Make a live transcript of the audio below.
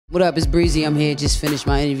What up, it's Bre-Z. I'm here. Just finished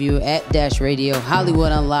my interview at Dash Radio,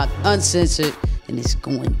 Hollywood Unlocked Uncensored, and it's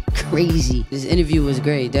going crazy. This interview was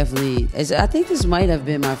great, definitely. I think this might have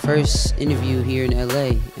been my first interview here in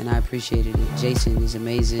LA, and I appreciated it. Jason is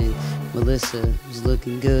amazing. Melissa was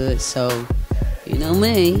looking good, so, you know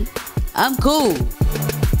me, I'm cool.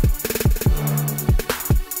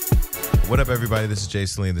 What up, everybody? This is Jay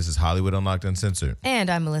Celine. This is Hollywood Unlocked Uncensored. And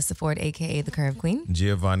I'm Melissa Ford, a.k.a. the Curve Queen.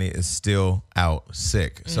 Giovanni is still out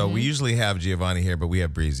sick. So we usually have Giovanni here, but we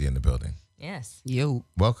have Bre-Z in the building. Yes. Yo.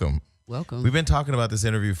 Welcome. We've been talking about this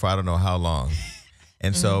interview for I don't know how long.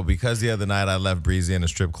 And so because the other night I left Bre-Z in a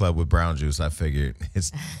strip club with brown juice, I figured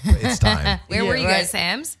it's time. Where were you guys,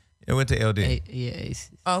 Sam's? It went to LD.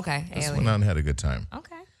 Oh, okay. Just went out and had a good time.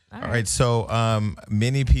 Okay. All right. So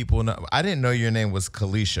many people know. I didn't know your name was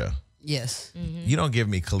Kalisha. Yes. You don't give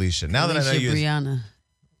me Kalisha. Now that I know you,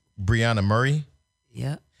 Brianna Murray.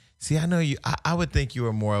 Yeah. See, I know you. I would think you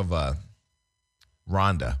were more of a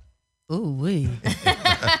Rhonda. Ooh, wee.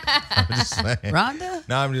 I'm just saying. Rhonda?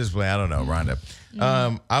 No, I'm just playing. I don't know, Rhonda.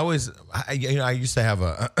 I used to have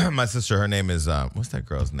my sister. Her name is what's that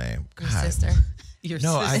girl's name? Your sister. Your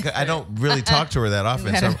sister. I don't really talk to her that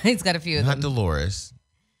often. He's got a few of them. Not Dolores.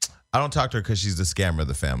 I don't talk to her because she's the scammer of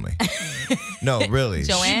the family. No, really.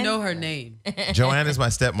 Joanne? You know her name. Joanne is my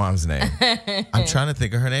stepmom's name. I'm trying to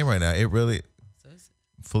think of her name right now. It really...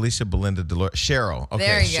 Felicia, Belinda, Dolores, Cheryl. Okay,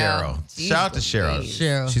 there you Cheryl. Go. Shout out to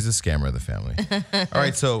Cheryl. She's a scammer of the family. All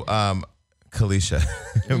right, so Kalisha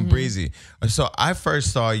and Bre-Z. So I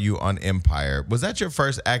first saw you on Empire. Was that your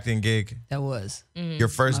first acting gig? That was. Your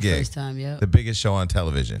first My gig? First time, yep. The biggest show on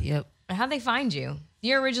television? Yep. How'd they find you?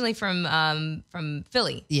 You're originally from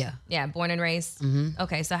Philly. Yeah. Yeah, born and raised.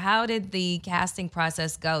 Okay, so how did the casting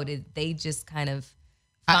process go? Did they just kind of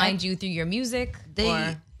find you through your music?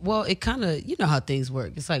 Well, it kind of, you know how things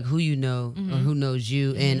work. It's like who you know or who knows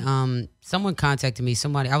you. And someone contacted me.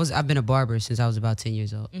 I've been a barber since I was about 10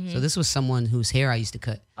 years old. So this was someone whose hair I used to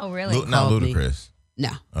cut. Oh, really? Not Ludacris. No.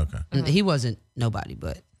 Okay. He wasn't nobody,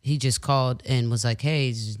 but he just called and was like,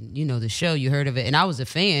 hey, you know, the show, you heard of it. And I was a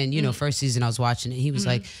fan, you know, first season I was watching it. He was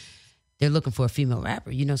like, they're looking for a female rapper,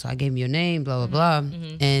 you know, so I gave him your name, blah, blah, blah.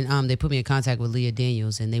 And they put me in contact with Leah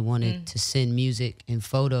Daniels, and they wanted to send music and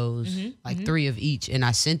photos, like 3 of each. And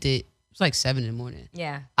I sent it. It was like 7 in the morning.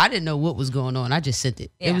 Yeah. I didn't know what was going on. I just sent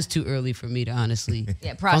it. Yeah. It was too early for me to honestly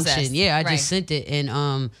process. function. Yeah, I just sent it.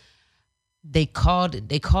 And they called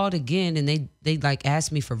again, and they like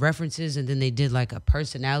asked me for references, and then they did like a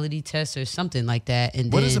personality test or something like that.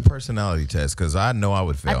 And what is a personality test? Because I know I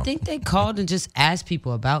would fail. I think they called and just asked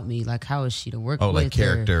people about me, like how is she to work with? Oh, like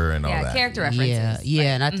character and all that. Yeah, character references.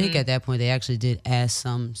 Yeah, and I think at that point they actually did ask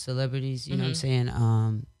some celebrities. You know what I'm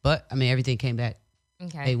saying? But I mean everything came back.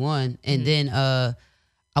 Okay. They won, and then I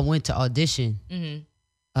went to audition.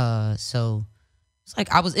 So. It's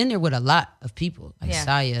like I was in there with a lot of people, like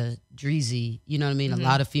Saya, Bre-Z, you know what I mean? A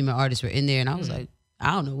lot of female artists were in there, and I was like,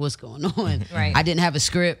 I don't know what's going on. Right. I didn't have a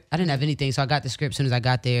script. I didn't have anything, so I got the script as soon as I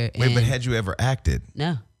got there. Wait, but had you ever acted?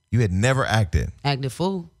 No. You had never acted? Acted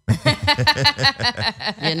fool.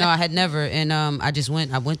 Yeah, no, I had never. And I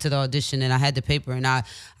went to the audition, and I had the paper, and I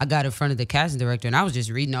got in front of the casting director, and I was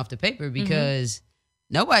just reading off the paper because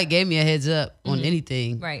nobody gave me a heads up on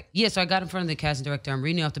anything. Right. Yeah, so I got in front of the casting director. I'm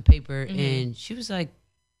reading off the paper, and she was like,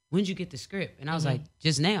 when'd you get the script? And I was like,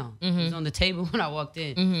 just now. It was on the table when I walked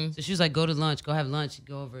in. So she was like, go to lunch, go have lunch,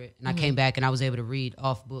 go over it. And I came back, and I was able to read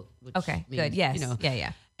off book. Which means, good. Yes. You know.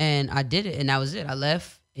 Yeah. And I did it, and that was it. I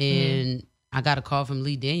left, and I got a call from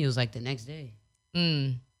Lee Daniels like the next day.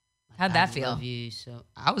 How'd that feel? Love you. So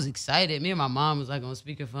I was excited. Me and my mom was like on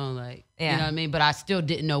speakerphone, like, you know what I mean? But I still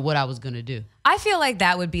didn't know what I was going to do. I feel like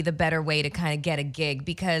that would be the better way to kind of get a gig,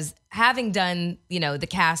 because having done, you know, the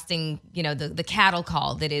casting, you know, the cattle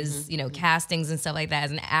call that is, you know, castings and stuff like that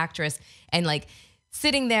as an actress, and like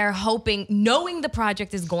sitting there hoping, knowing the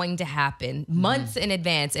project is going to happen months in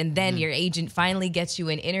advance, and then your agent finally gets you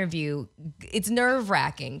an interview. It's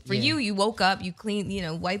nerve-wracking. For you, you woke up, you cleaned, you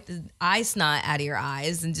know, wiped the eye snot out of your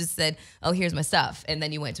eyes and just said, oh, here's my stuff. And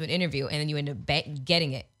then you went to an interview, and then you ended up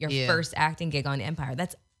getting it, your first acting gig on Empire.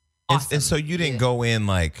 That's awesome. And so you didn't go in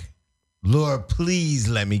like, Lord, please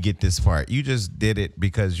let me get this part. You just did it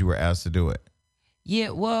because you were asked to do it.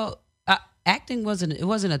 Yeah, well, acting wasn't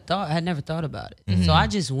a thought. I had never thought about it. So I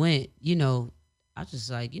just went, you know, I just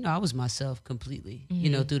like, you know, I was myself completely, you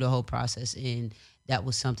know, through the whole process. And that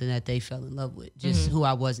was something that they fell in love with, just who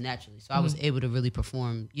I was naturally. So I was able to really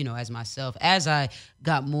perform, you know, as myself. As I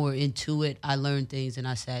got more into it, I learned things, and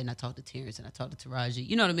I sat and I talked to Terrence and I talked to Taraji.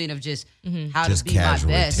 You know what I mean? Of just how just to be my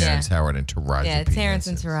best. Terrence Howard and Taraji. Yeah, P. Terrence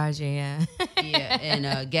and Henson. Taraji, yeah. Yeah,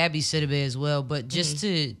 and Gabby Sidibe as well. But just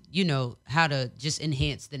to, how to just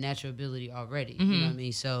enhance the natural ability already. You know what I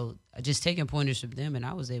mean? So just taking pointers from them, and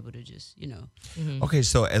I was able to just, Okay,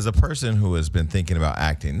 so as a person who has been thinking about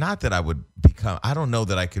acting, not that I don't know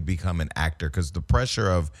that I could become an actor because the pressure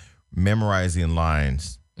of memorizing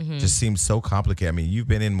lines just seems so complicated. I mean, you've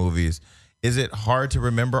been in movies. Is it hard to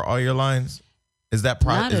remember all your lines? Is that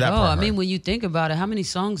not at all? I mean, when you think about it, how many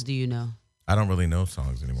songs do you know? I don't really know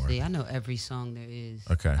songs anymore. See, I know every song there is.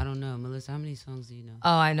 Okay. I don't know, Melissa. How many songs do you know? Oh,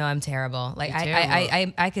 I know I'm terrible. Like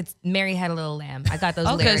I could. Mary Had a Little Lamb. I got those.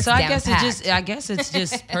 Okay, lyrics so I down guess it's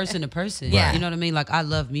just person to person. Yeah. You know what I mean? Like I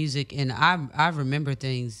love music, and I remember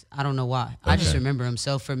things. I don't know why. I just remember them.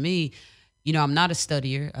 So for me, I'm not a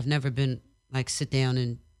studier. I've never been like sit down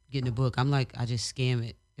and get in a book. I'm like I just scan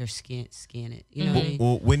it or scan it. You know what I mean?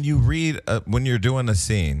 Well, when you read, when you're doing a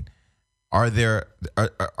scene. Are there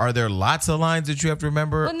lots of lines that you have to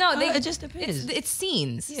remember? Well, no, it just depends. It's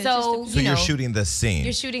scenes. Yeah, so you're shooting the scene.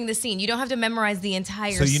 You're shooting the scene. You don't have to memorize the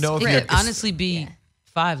entire. So if it could honestly be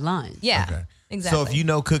 5 lines. Yeah, okay. Exactly.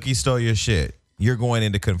 So if Cookie stole your shit, you're going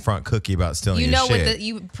in to confront Cookie about stealing your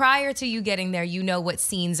shit. Prior to you getting there, you know what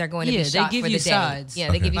scenes are going to be shot they give for you the day. sides. Yeah,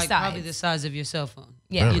 they give you like sides. probably the size of your cell phone.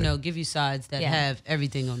 Yeah. Really? Give you sides that have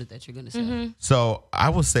everything on it that you're going to say. So I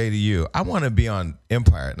will say to you, I want to be on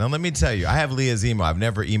Empire. Now, let me tell you, I have Leah's email. I've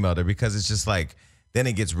never emailed her because it's just like, then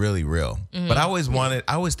it gets really real. But I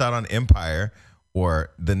always thought on Empire or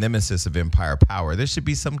the nemesis of Empire Power, there should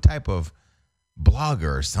be some type of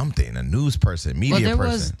blogger or something, a news person, media person. Well,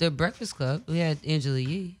 there was the Breakfast Club. We had Angela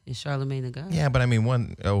Yee and Charlamagne the God. Yeah, but I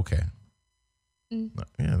mean, okay. Yeah,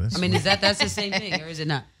 that's the same thing, or is it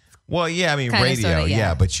not? Well, yeah, I mean, Kinda, radio, sorta,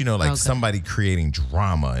 yeah. but somebody creating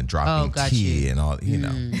drama and dropping tea and all, Maybe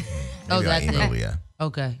I'll email Leah.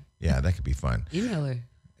 Okay. Yeah, that could be fun. Email her.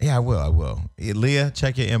 Yeah, I will. Leah,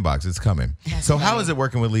 check your inbox. It's coming. So how is it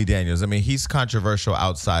working with Lee Daniels? I mean, he's controversial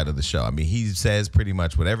outside of the show. I mean, he says pretty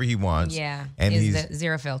much whatever he wants. Yeah, and he's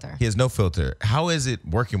zero filter. He has no filter. How is it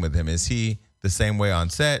working with him? Is he the same way on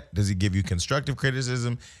set? Does he give you constructive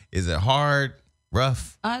criticism? Is it hard?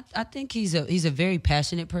 Rough? I think he's a very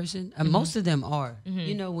passionate person. Most of them are.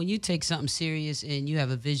 When you take something serious and you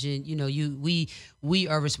have a vision, we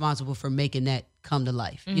are responsible for making that come to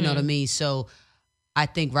life. You know what I mean? So I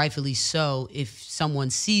think rightfully so, if someone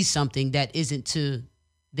sees something that isn't to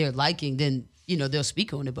their liking, then they'll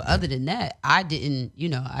speak on it. But other than that, I didn't.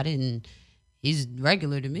 He's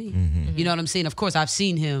regular to me. You know what I'm saying? Of course, I've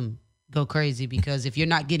seen him go crazy because if you're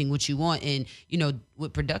not getting what you want, and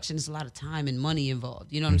with production, there's a lot of time and money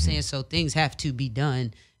involved. You know what I'm saying? So things have to be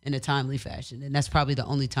done in a timely fashion, and that's probably the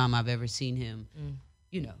only time I've ever seen him,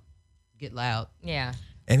 get loud. Yeah.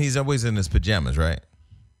 And he's always in his pajamas, right?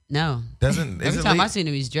 No. Every time I seen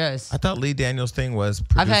him, he's dressed. I thought Lee Daniels' thing was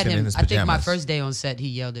producing I've had him. in his pajamas. I think my first day on set, he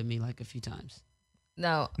yelled at me like a few times.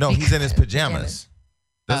 No, he's in his pajamas.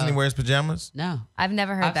 Doesn't he wear his pajamas? No, I've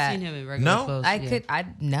never heard that. I've seen him in regular clothes.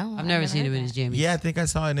 I've never seen him in his jammies. Yeah, I think I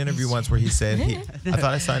saw an interview once where he said I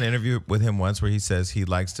thought I saw an interview with him once where he says he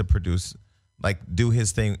likes to do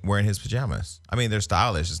his thing wearing his pajamas. I mean, they're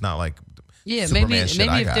stylish. It's not like Superman maybe shit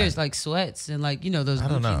I if got. there's like sweats and like those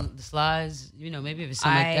Gucci slides, maybe if it's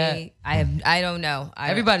something like that. I don't know.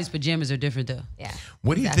 Everybody's pajamas are different though. Yeah.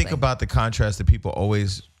 What do you think about the contrast that people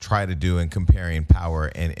always try to do in comparing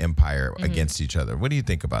Power and Empire against each other? What do you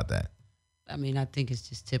think about that? I mean, I think it's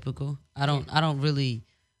just typical. I don't understand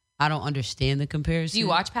the comparison. Do you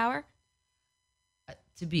watch Power?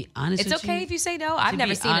 To be honest with you. It's okay if you say no. I've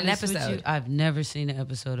never seen an episode. I've never seen an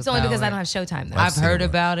episode of It's only Power. because I don't have Showtime though. I've heard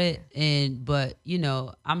about it, but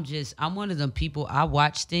I'm one of them people. I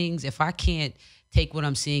watch things. If I can't take what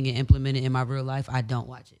I'm seeing and implement it in my real life, I don't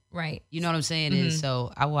watch it. Right. You know what I'm saying? And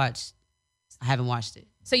so I haven't watched it.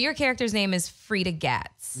 So your character's name is Frida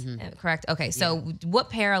Gatz, correct? Okay. So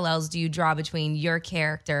what parallels do you draw between your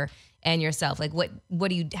character and yourself? Like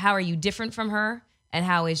how are you different from her, and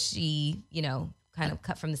how is she, kind of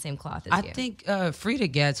cut from the same cloth as you? I think Frida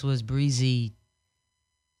Gatz was Bre-Z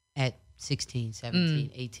at 16,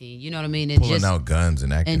 17, 18. You know what I mean? And pulling out guns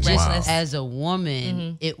and acting and just wild. as a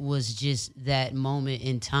woman, it was just that moment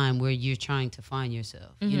in time where you're trying to find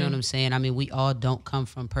yourself. You know what I'm saying? I mean, we all don't come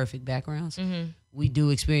from perfect backgrounds. We do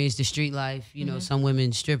experience the street life. Some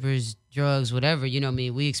women, strippers, drugs, whatever. You know what I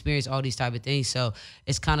mean? We experience all these type of things. So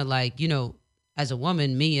it's kind of like, as a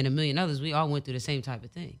woman, me and a million others, we all went through the same type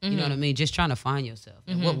of thing. You know what I mean? Just trying to find yourself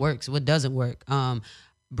and what works, what doesn't work.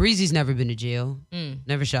 Bre-Z's never been to jail,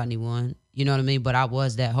 never shot anyone. You know what I mean? But I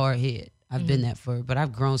was that hard hit. I've been that but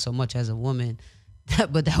I've grown so much as a woman.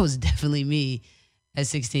 But that was definitely me at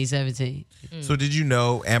 16, 17. So did you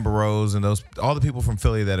know Amber Rose and all the people from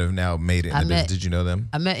Philly that have now made it in the business? Did you know them?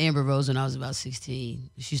 I met Amber Rose when I was about 16.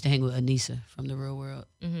 She used to hang with Anissa from The Real World.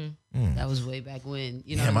 That was way back when.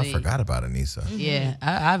 You know what I mean? I forgot about Anissa. Yeah,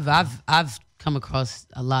 I've come across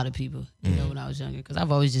a lot of people, you know, when I was younger, because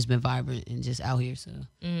I've always just been vibrant and just out here. So.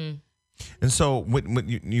 And so,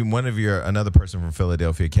 another person from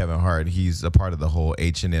Philadelphia, Kevin Hart, he's a part of the whole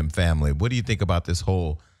H&M family. What do you think about this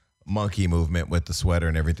whole monkey movement with the sweater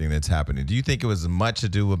and everything that's happening? Do you think it was much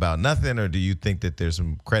ado about nothing, or do you think that there's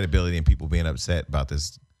some credibility in people being upset about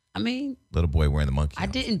this? I mean, little boy wearing the monkey.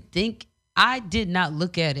 I did not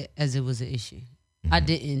look at it as it was an issue. I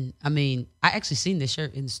didn't. I mean, I actually seen this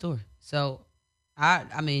shirt in the store, so I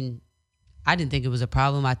didn't think it was a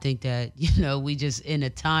problem. I think that, you know, we just in a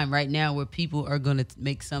time right now where people are going to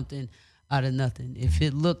make something out of nothing. If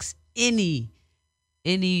it looks any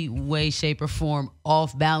way, shape, or form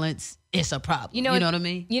off balance, it's a problem. You know what I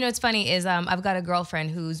mean? You know what's funny is I've got a girlfriend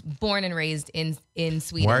who's born and raised in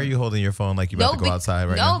Sweden. Why are you holding your phone like you're about to go outside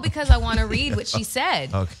right now? No, because I want to read what she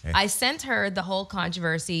said. Okay. I sent her the whole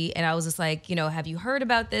controversy, and I was just like, you know, have you heard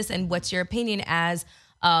about this? And what's your opinion as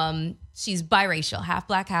she's biracial, half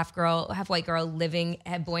black, half white girl,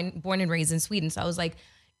 born and raised in Sweden. So I was like,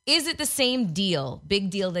 is it the same deal, big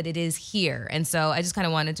deal that it is here? And so I just kind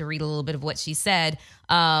of wanted to read a little bit of what she said.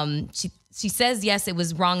 She says, yes, it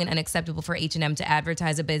was wrong and unacceptable for H&M to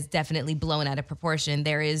advertise it, but it's definitely blown out of proportion.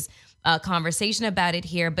 There is a conversation about it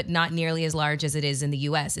here, but not nearly as large as it is in the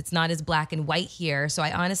US. It's not as black and white here. So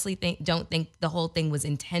I honestly don't think the whole thing was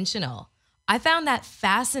intentional. I found that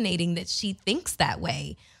fascinating that she thinks that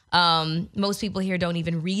way. Most people here don't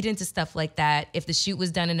even read into stuff like that. If the shoot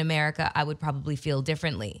was done in America, I would probably feel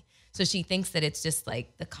differently. So she thinks that it's just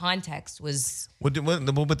like the context was. With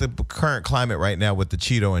the current climate right now, with the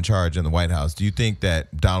Cheeto in charge in the White House, do you think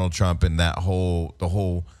that Donald Trump and the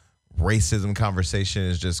whole racism conversation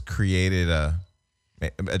has just created a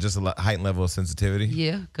heightened level of sensitivity?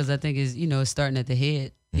 Yeah, because I think it's starting at the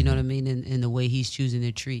head. You know what I mean, and the way he's choosing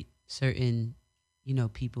to treat certain,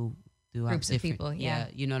 people throughout groups of people. Yeah,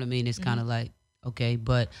 you know what I mean. It's kind of like, okay,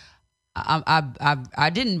 but I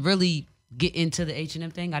didn't really get into the H&M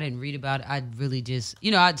thing. I didn't read about it. I really just,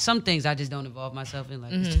 some things I just don't involve myself in.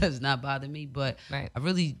 Like, it does not bother me. But I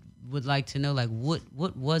really would like to know, like,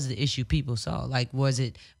 what was the issue people saw? Like, was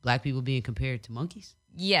it black people being compared to monkeys?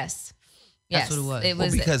 Yes. That's what it was. It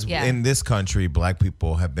was because in this country, black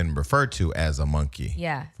people have been referred to as a monkey.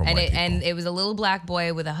 Yeah. And it was a little black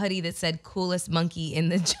boy with a hoodie that said "coolest monkey in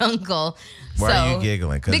the jungle." Why are you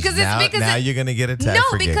giggling? Because now you're gonna get attacked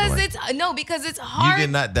for giggling. Because it's hard. You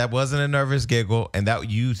did not. That wasn't a nervous giggle, and that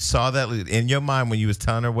you saw that in your mind when you was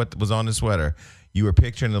telling her what was on the sweater. You were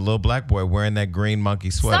picturing the little black boy wearing that green monkey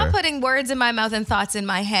sweater. Stop putting words in my mouth and thoughts in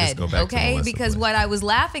my head, okay? Melissa, because please. What I was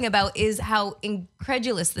laughing about is how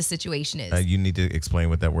incredulous the situation is. You need to explain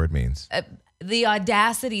what that word means. The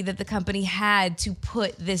audacity that the company had to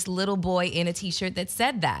put this little boy in a T-shirt that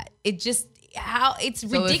said that. It's ridiculous.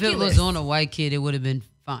 So if it was on a white kid, it would have been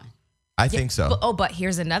fine. I think so. But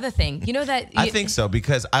here's another thing. You know that... I think so,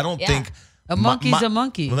 because I don't think... A monkey's a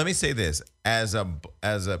monkey. Well, let me say this. As a,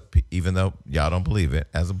 even though y'all don't believe it,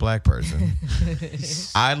 as a black person,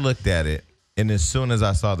 I looked at it, and as soon as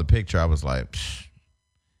I saw the picture, I was like,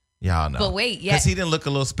 y'all know. But wait, because he didn't look a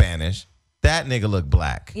little Spanish. That nigga looked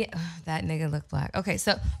black. Yeah, that nigga looked black. Okay,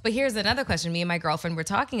 but here's another question. Me and my girlfriend were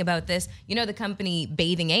talking about this. You know the company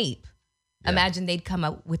Bathing Ape? Yeah. Imagine they'd come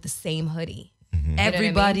out with the same hoodie. Mm-hmm.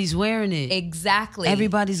 Everybody's wearing it. Exactly.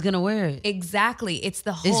 Everybody's gonna wear it. Exactly. It's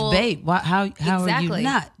the whole. It's Bape. How are you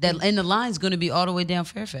not? And the line's gonna be all the way down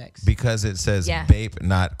Fairfax. Because it says Bape,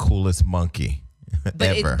 not coolest monkey. But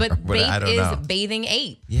Bape I don't is know. Bathing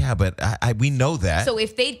Ape. Yeah, but we know that. So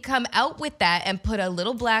if they'd come out with that and put a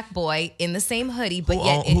little black boy in the same hoodie, but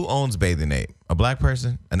who owns Bathing Ape? A black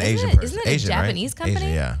person? An Asian person? Isn't it a Japanese company?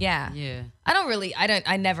 Asian, yeah.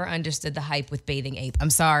 I never understood the hype with Bathing Ape. I'm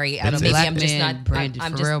sorry. Maybe I'm just not branded.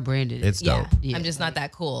 Pharrell branded. It's dope. Yeah, I'm just not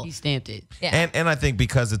that cool. He stamped it. Yeah. And I think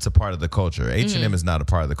because it's a part of the culture. H&M is not a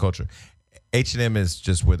part of the culture. H&M is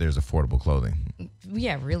just where there's affordable clothing.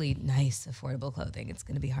 Yeah, really nice affordable clothing. It's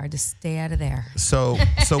going to be hard to stay out of there. So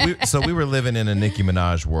we were living in a Nicki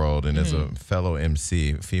Minaj world, and as a fellow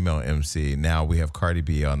MC, female MC, now we have Cardi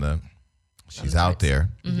B she's out there.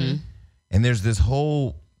 Mm-hmm. And there's this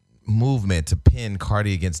whole movement to pin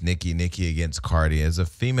Cardi against Nicki, Nicki against Cardi. As a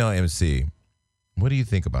female MC, what do you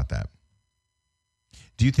think about that?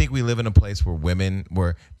 Do you think we live in a place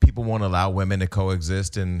where people won't allow women to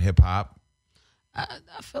coexist in hip hop? I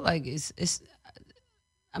feel like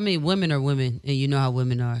I mean, women are women, and you know how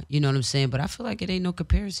women are. You know what I'm saying? But I feel like it ain't no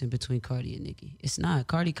comparison between Cardi and Nicki. It's not.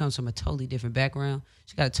 Cardi comes from a totally different background.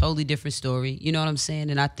 She got a totally different story. You know what I'm saying?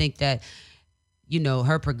 And I think that, you know,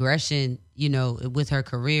 her progression, you know, with her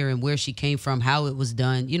career and where she came from, how it was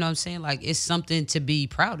done, you know what I'm saying? Like, it's something to be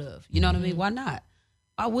proud of. You know what I mean? Why not?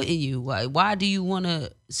 Why wouldn't you? Why do you want to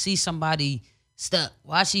see somebody stuck?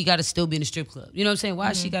 Why she got to still be in the strip club? You know what I'm saying?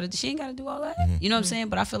 Why she ain't got to do all that? You know what I'm saying?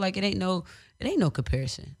 But I feel like it ain't no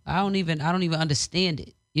comparison. I don't even understand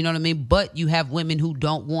it. You know what I mean? But you have women who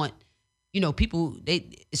don't want, you know, people,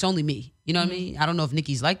 it's only me. You know what I mean? I don't know if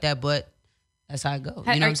Nicki's like that, but that's how it goes. You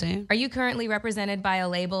know what I'm saying? Are you currently represented by a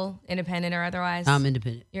label, independent or otherwise? I'm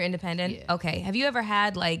independent. You're independent? Yeah. Okay. Have you ever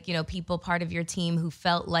had, like, you know, people part of your team who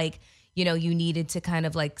felt like, you know, you needed to kind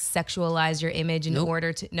of like sexualize your image in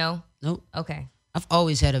order to, no? Nope. Okay. I've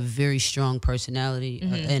always had a very strong personality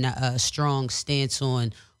and a strong stance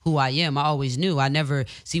on who I am. I always knew. I never,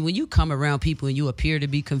 see, when you come around people and you appear to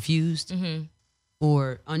be confused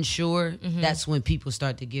or unsure, that's when people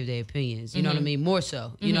start to give their opinions. You know what I mean? More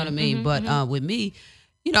so. You know what I mean? But with me,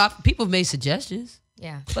 you know, people have made suggestions.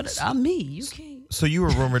 Yeah. But I'm me. You can't. So you were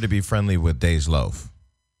rumored to be friendly with Dej Loaf.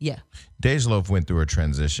 Yeah. Dej Loaf went through a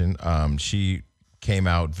transition. She came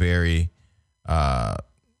out very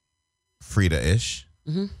Frida-ish.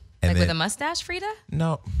 And like with a mustache, Frida?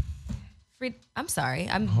 No. I'm sorry.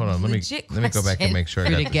 Hold on. Let me go back and make sure.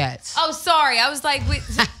 Frida Gats. Oh, sorry. I was like, wait,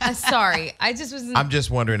 sorry. I just was. I'm just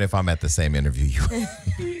wondering if I'm at the same interview you.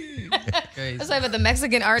 I was like, about the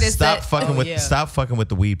Mexican artist. Stop fucking with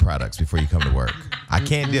the weed products before you come to work. I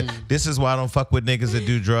can't do. This is why I don't fuck with niggas that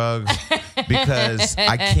do drugs, because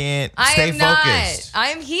I can't stay focused.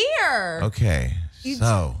 I'm here. Okay.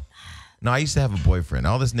 No, I used to have a boyfriend.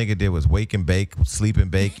 All this nigga did was wake and bake, sleep and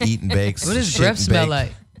bake, eat and bake. What does breath smell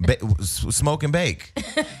like? Smoke and bake.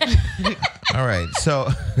 All right. So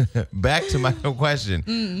back to my question.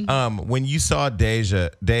 When you saw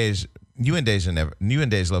Dej, you and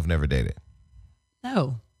Dej Loaf never dated.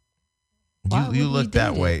 No. You look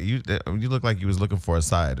that way. You look like you was looking for a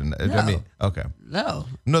side. And No. I mean, okay. No.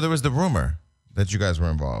 No, there was the rumor that you guys were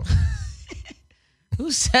involved.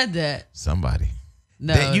 Who said that? Somebody.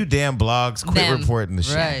 No. You damn blogs, quit reporting the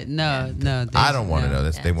shit. Right. No. I don't want to know.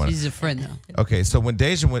 They want. She's a friend though. Okay, so when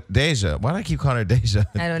Deja, why do I keep calling her Deja?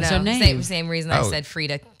 I don't know. It's her name. Same reason I said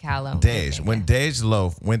Frida Kahlo. Dej. When Dej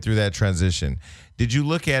Loaf went through that transition, did you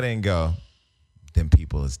look at it and go, "Them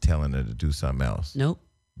people is telling her to do something else"? Nope.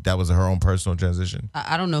 That was her own personal transition.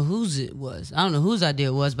 I don't know whose it was. I don't know whose idea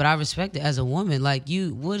it was, but I respect it as a woman. Like,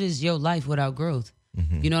 what is your life without growth?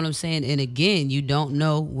 You know what I'm saying? And again, you don't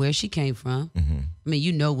know where she came from. I mean,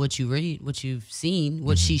 you know what you read, what you've seen,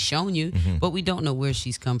 what she's shown you, but we don't know where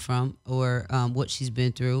she's come from or what she's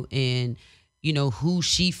been through, and you know who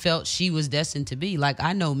she felt she was destined to be. Like,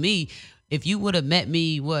 I know me. If you would have met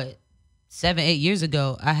me, 7-8 years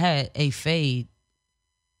ago, I had a fade,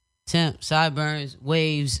 temp, sideburns,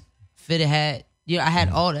 waves, fitted hat. You know, I had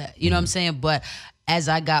all that. You know what I'm saying? But as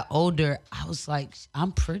I got older, I was like,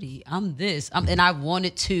 I'm pretty. I'm this. And I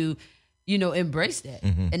wanted to, you know, embrace that.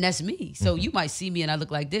 And that's me. So you might see me and I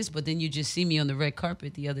look like this, but then you just see me on the red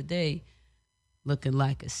carpet the other day looking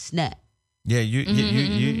like a snap. Yeah,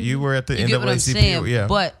 you were at the You get what I'm saying? NAACP. Yeah.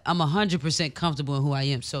 But I'm 100% comfortable in who I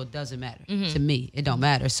am, so it doesn't matter. To me, it don't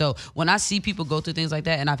matter. So when I see people go through things like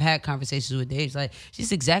that, and I've had conversations with Dej, like,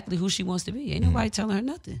 she's exactly who she wants to be. Ain't nobody telling her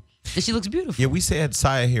nothing. And she looks beautiful. Yeah, we had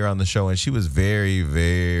Saya here on the show, and she was very,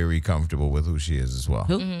 very comfortable with who she is as well.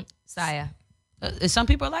 Who? Saya. Some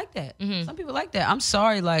people are like that. Some people like that. I'm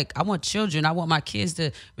sorry. Like, I want children. I want my kids to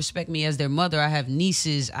respect me as their mother. I have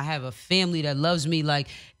nieces. I have a family that loves me, like,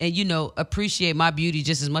 and, you know, appreciate my beauty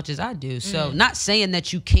just as much as I do. So not saying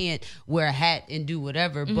that you can't wear a hat and do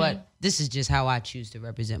whatever, but this is just how I choose to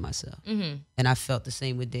represent myself. And I felt the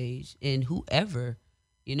same with Dej. And whoever,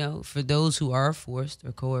 you know, for those who are forced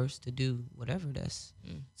or coerced to do whatever, it's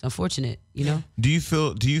unfortunate, you know? Do you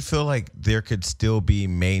feel like there could still be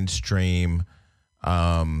mainstream,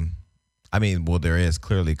 I mean, well, there is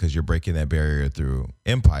clearly, because you're breaking that barrier through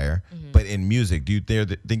Empire, but in music, do you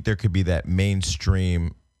think there could be that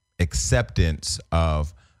mainstream acceptance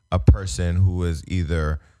of a person who is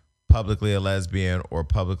either publicly a lesbian or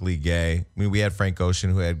publicly gay? I mean, we had Frank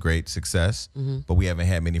Ocean, who had great success, but we haven't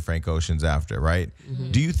had many Frank Oceans after, right?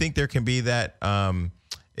 Do you think there can be that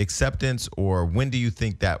acceptance, or when do you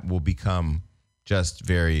think that will become just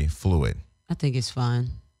very fluid? I think it's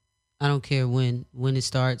fine. I don't care when it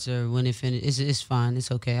starts or when it finishes. It's fine. It's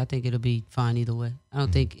okay. I think it'll be fine either way. I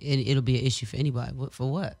don't think it'll be an issue for anybody.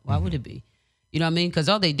 For what? Why would it be? You know what I mean? Because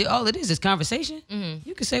all it is conversation.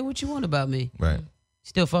 You can say what you want about me. Right.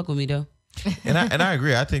 Still fuck with me though. And I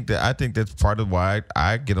agree. I think that's part of why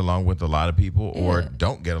I get along with a lot of people or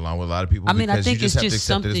don't get along with a lot of people. I mean, I because think you it's have to just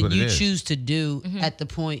accept it is something what it you is. choose to do at the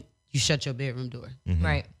point you shut your bedroom door.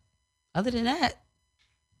 Right. Other than that,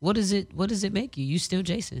 what does it make you? You still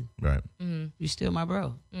Jason. Right. You still my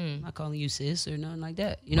bro. I'm not calling you sis or nothing like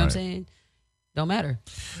that. You know what I'm saying? Don't matter.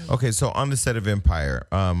 Okay, so on the set of Empire,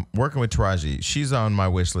 working with Taraji, she's on my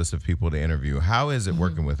wish list of people to interview. How is it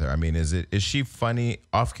working with her? I mean, is she funny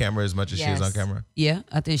off camera as much as she is on camera? Yeah,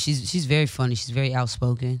 I think she's very funny. She's very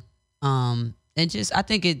outspoken. And just I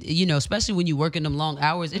think it, especially when you work in them long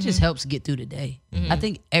hours, it just helps get through the day. I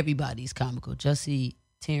think everybody's comical. Jussie,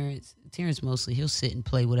 Terrence mostly, he'll sit and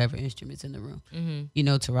play whatever instruments in the room.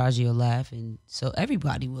 Taraji will laugh, and so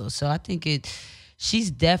everybody will. So I think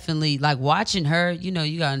she's definitely, like, watching her, you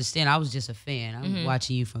gotta understand, I was just a fan. I'm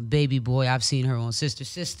watching you from Baby Boy. I've seen her on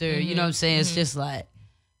Sister. You know what I'm saying? It's just like,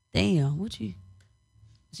 damn,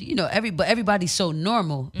 everybody's so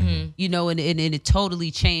normal, and it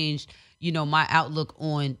totally changed, my outlook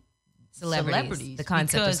on celebrities. The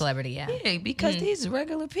concept of celebrity, Yeah, because these are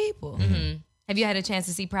regular people. Have you had a chance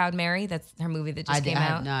to see Proud Mary? That's her movie that just came out. I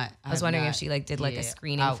have not. I was wondering if she did a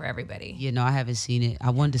screening for everybody. I haven't seen it.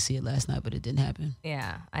 I wanted to see it last night, but it didn't happen.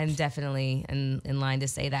 Yeah, I'm definitely in line to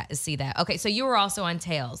see that. Okay, so you were also on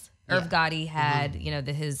Tales. Irv Gotti had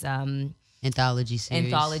his anthology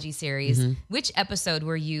series. Which episode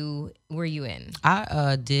were you in?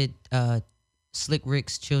 I did Slick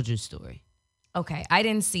Rick's children's story. Okay, I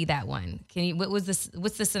didn't see that one. What's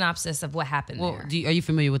the synopsis of what happened there? Are you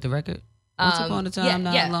familiar with the record? Once upon a time,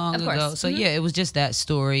 not long ago. So it was just that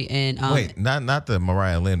story. And wait, not the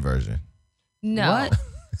Mariah Lynn version. No. What?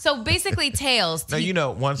 So basically, Tales.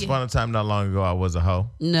 No, once upon a time, not long ago, I was a hoe.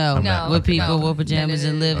 With people wore pajamas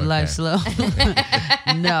and lived life slow.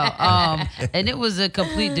 And it was a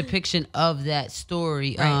complete depiction of that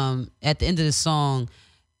story. Right. At the end of the song,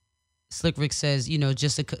 Slick Rick says,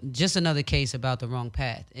 just another case about the wrong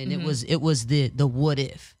path, and it was the what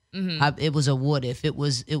if. It was a what if. It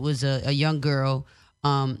was a young girl,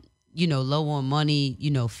 low on money,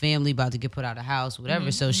 family about to get put out of house,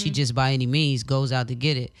 whatever. So she just by any means goes out to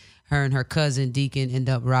get it. Her and her cousin Deacon end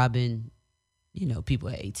up robbing, people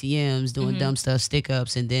at ATMs, doing dumb stuff, stick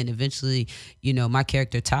ups, and then eventually, my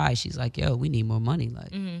character Ty, she's like, yo, we need more money.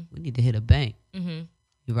 Like, we need to hit a bank.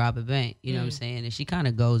 You rob a bank, you know what I'm saying? And she kind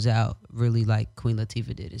of goes out really like Queen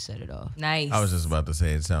Latifah did and set it off. Nice. I was just about to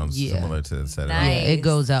say it sounds similar to set it off. Yeah, it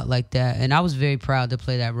goes out like that. And I was very proud to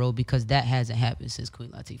play that role because that hasn't happened since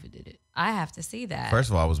Queen Latifah did it. I have to see that.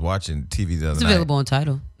 First of all, I was watching TV the other night. It's available on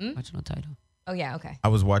Tidal. Watch it on Tidal. Oh, yeah, okay. I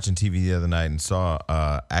was watching TV the other night and saw,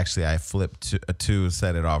 actually, I flipped to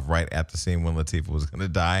set it off right at the scene when Latifah was going to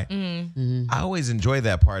die. I always enjoy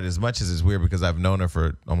that part as much as it's weird because I've known her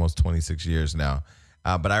for almost 26 years now.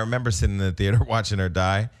 But I remember sitting in the theater watching her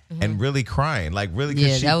die and really crying. Like, really,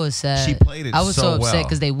 because that was sad. She played it so well. I was so upset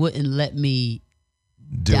because they wouldn't let me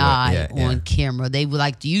die on camera. They were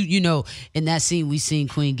like, in that scene, we seen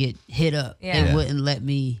Queen get hit up. They wouldn't let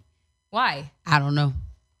me. Why? I don't know.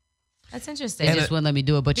 That's interesting. They just wouldn't let me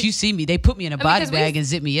do it. But you see me. They put me in a body bag and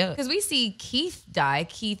zip me up. Because we see Keith die.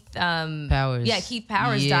 Powers. Yeah, Keith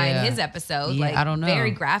Powers die in his episode. Yeah, I don't know.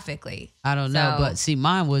 Very graphically. I don't know. But see,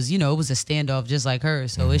 mine was, it was a standoff just like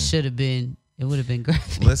hers. So it would have been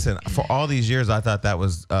graphic. Listen, for all these years, I thought that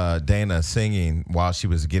was Dana singing while she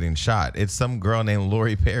was getting shot. It's some girl named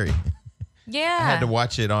Lori Perry. Yeah. I had to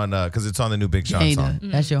watch it on, because it's on the new Big Sean song.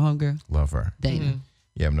 That's your homegirl? Love her. Dana.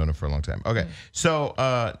 Yeah, I've known her for a long time. Okay,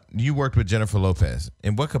 so you worked with Jennifer Lopez.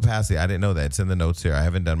 In what capacity? I didn't know that. It's in the notes here. I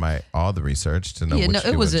haven't done all the research to know. Yeah, what no, you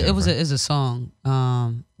did with Jennifer. it was a song.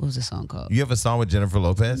 What was the song called? You have a song with Jennifer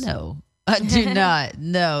Lopez? No, I do not.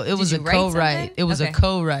 No, it was a co-write. It was a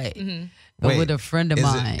co-write with a friend of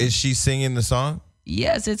mine. Is she singing the song?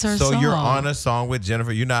 Yes, it's her song. So you're on a song with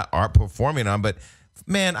Jennifer. You're not performing on, but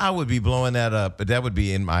man, I would be blowing that up. But that would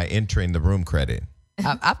be in my entering the room credit.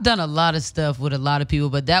 I've done a lot of stuff with a lot of people,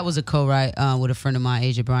 but that was a co-write with a friend of mine,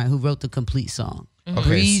 Asia Bryant, who wrote the complete song. Okay,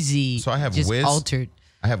 Bre-Z so I have just Wiz, altered.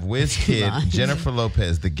 I have Wiz Kid, Jennifer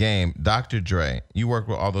Lopez, The Game, Dr. Dre. You work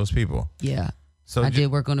with all those people. Yeah. So I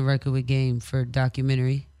did work on the record with Game for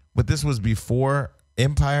documentary. But this was before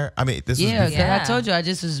Empire? I mean, this was before. Yeah, I told you I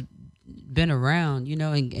just was been around,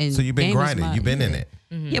 and so you've been grinding. You've been in it.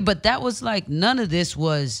 Yeah, but that was like, none of this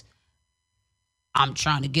was, I'm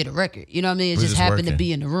trying to get a record. You know what I mean? It just happened to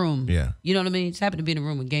be in the room. Yeah. You know what I mean? It just happened to be in the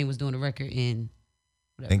room when Game was doing the record and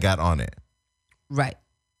whatever. And got on it. Right.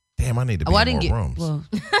 Damn, I need to be in more rooms. Well,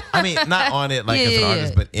 I mean, not on it like as an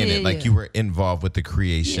artist, but in it. Like you were involved with the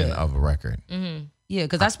creation of a record. Yeah,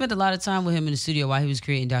 because I spent a lot of time with him in the studio while he was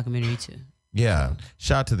creating documentary too. Yeah.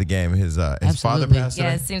 Shout out to the game. His father Absolutely. passed Yeah,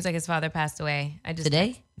 away. it seems like his father passed away.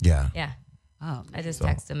 Today? Yeah. Yeah. Oh, I just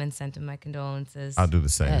texted him and sent him my condolences. I'll do the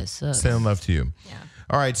same. That sucks. Send love to you. Yeah.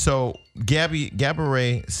 All right. So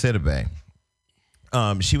Gabourey Sidibe,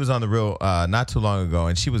 she was on The Real not too long ago,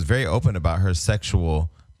 and she was very open about her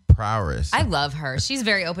sexual prowess. I love her. She's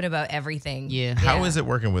very open about everything. Yeah. How is it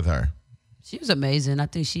working with her? She was amazing. I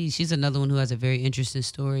think she's another one who has a very interesting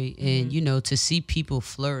story. And, to see people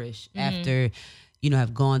flourish after,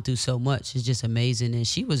 have gone through so much is just amazing. And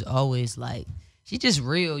she was always like, she's just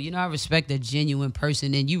real. I respect a genuine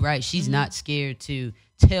person. And you're right. She's not scared to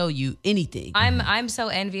tell you anything. I'm so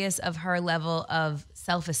envious of her level of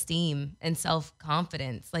self-esteem and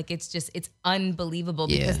self-confidence. Like it's unbelievable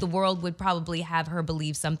because the world would probably have her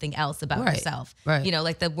believe something else about herself. Right.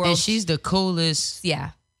 Like the world. And she's the coolest.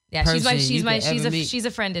 Yeah. person She's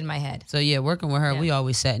a friend in my head. So yeah, working with her, we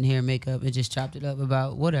always sat in hair and makeup and just chopped it up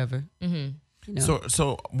about whatever.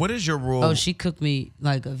 So what is your rule? Oh, she cooked me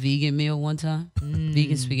like a vegan meal one time,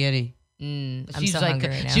 vegan spaghetti. I'm She's so like, hungry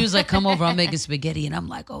right now. she was like, "Come over, I'm making spaghetti," and I'm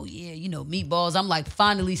like, "Oh yeah, meatballs." I'm like,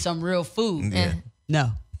 finally some real food. Yeah.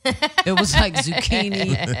 No, it was like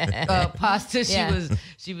zucchini pasta. Yeah.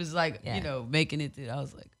 She was like, making it. I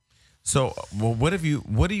was like, so what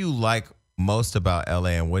do you like most about LA,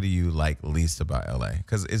 and what do you like least about LA?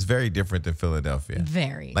 Because it's very different than Philadelphia.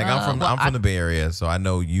 Very. Like I'm from the Bay Area, so I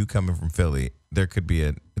know you coming from Philly. There could be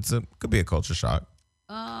a culture shock.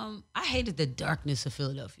 I hated the darkness of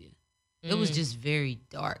Philadelphia. It was just very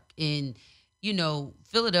dark, and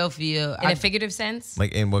Philadelphia In a figurative sense?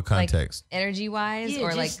 Like in what context? Like energy wise?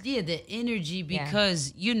 Or the energy,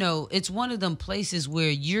 because it's one of them places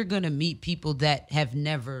where you're gonna meet people that have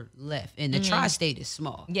never left, and the tri-state is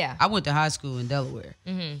small. Yeah. I went to high school in Delaware,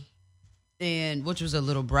 and which was a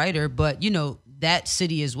little brighter, but that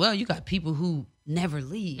city as well, you got people who never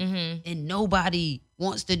leave, and nobody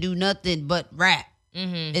wants to do nothing but rap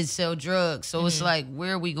and sell drugs. So it's like,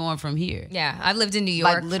 where are we going from here? Yeah, I've lived in New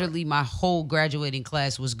York. Like literally my whole graduating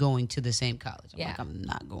class was going to the same college. I'm Yeah. like, I'm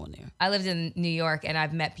not going there. I lived in New York, and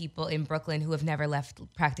I've met people in Brooklyn who have never left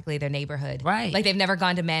practically their neighborhood. Right. Like they've never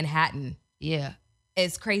gone to Manhattan. Yeah.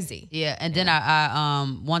 It's crazy. Yeah. And then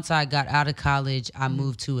I once I got out of college, I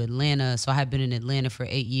moved to Atlanta. So I had been in Atlanta for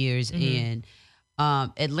 8 years, and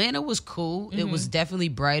Atlanta was cool. It was definitely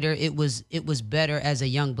brighter. It was better as a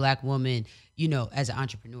young Black woman, as an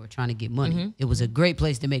entrepreneur trying to get money. It was a great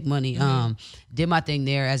place to make money. Did my thing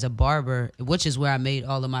there as a barber, which is where I made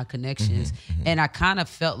all of my connections. And I kind of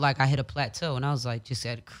felt like I hit a plateau, and I was like just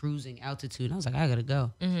at a cruising altitude. And I was like, I gotta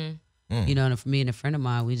go. And for me and a friend of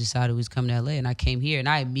mine, we decided we was coming to LA, and I came here, and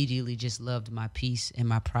I immediately just loved my peace and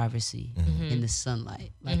my privacy in the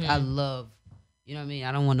sunlight. Like I love. You know what I mean?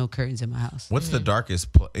 I don't want no curtains in my house. What's the darkest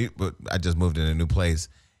I just moved in a new place.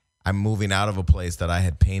 I'm moving out of a place that I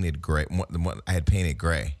had painted gray. I had painted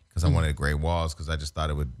gray because I wanted gray walls because I just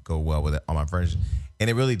thought it would go well with all my furniture.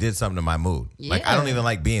 And it really did something to my mood. Like, I don't even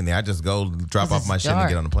like being there. I just go drop off my shit and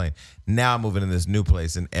get on the plane. Now I'm moving in this new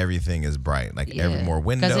place, and everything is bright. Like, every more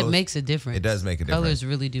windows. Because it makes a difference. It does make a difference. Colors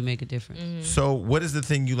really do make a difference. So what is the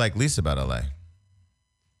thing you like least about LA?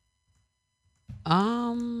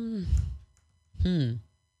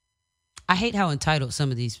 I hate how entitled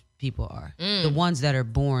some of these people are. The ones that are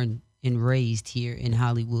born and raised here in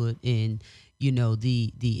Hollywood, and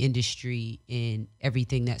the industry and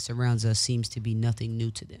everything that surrounds us seems to be nothing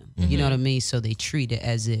new to them. You know what I mean? So they treat it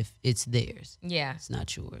as if it's theirs. Yeah. It's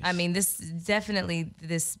not yours. I mean,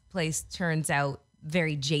 this place turns out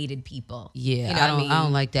very jaded people. Yeah, I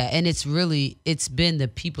don't like that. And it's been the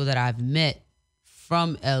people that I've met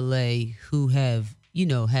from LA who have,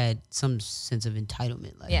 had some sense of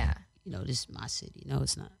entitlement. Like, this is my city. No,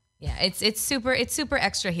 it's not. Yeah, it's super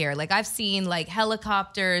extra here. Like I've seen like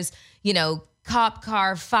helicopters, cop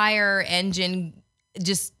car, fire engine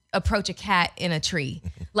just approach a cat in a tree.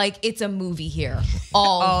 Like it's a movie here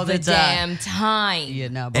all the damn time. Yeah,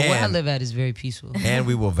 no, but where I live at is very peaceful. And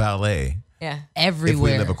we will valet. Yeah.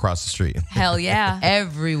 Everywhere. If we live across the street. Hell yeah.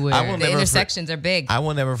 Everywhere. The intersections are big. I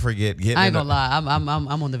will never forget getting. I ain't gonna lie.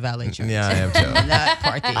 I'm on the valet train. Yeah, I am too. Not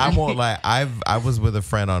parking. I won't lie. I was with a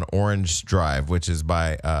friend on Orange Drive, which is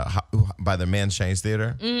by the Man's Change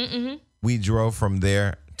Theater. We drove from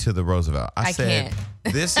there to the Roosevelt. I said,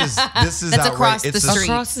 can't. This is That's outrageous. across the street.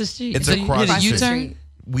 Across the street. It's So across you the hit a street. U-turn?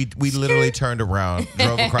 We literally turned around,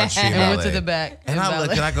 drove across the street, and went to the back. And I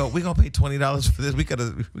look and I go, we gonna pay $20 for this?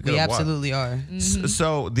 We absolutely are.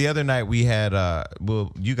 So the other night we had,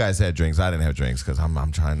 you guys had drinks. I didn't have drinks because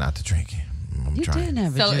I'm trying not to drink. You didn't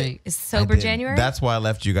have a drink. It's sober January? That's why I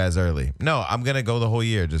left you guys early. No, I'm gonna go the whole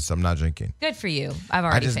year. Just I'm not drinking. Good for you. I've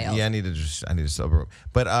already failed. Yeah, I need to sober up.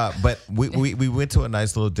 But we went to a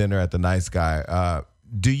nice little dinner at the Nice Guy.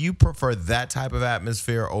 Do you prefer that type of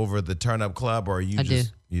atmosphere over the turn up club, or are you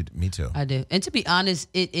me too. I do. And to be honest,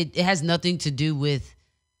 it has nothing to do with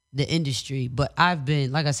the industry, but I've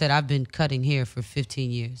been cutting hair for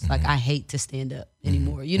 15 years. Like, I hate to stand up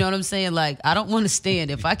anymore. You know what I'm saying? Like, I don't want to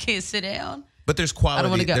stand. If I can't sit down. But there's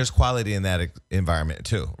quality. There's quality in that environment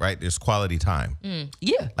too, right? There's quality time.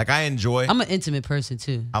 Yeah. Like, I'm an intimate person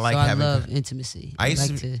too. I love intimacy. I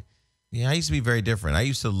used to be very different. I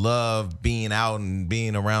used to love being out and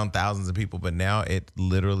being around thousands of people, but now it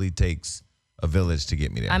literally takes a village to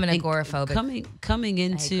get me there. I'm an agoraphobic. Coming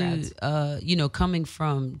into coming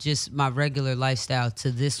from just my regular lifestyle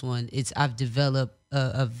to this one, I've developed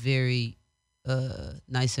a very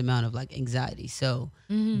nice amount of like anxiety. So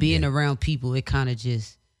being around people, it kind of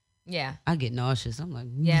just I get nauseous. I'm like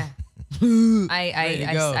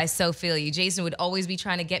I so feel you. Jason would always be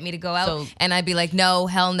trying to get me to go out, and I'd be like, no,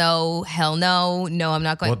 hell no, no, I'm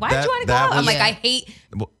not going. Why did you want to go out? I'm like, I hate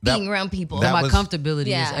being around people. My comfortability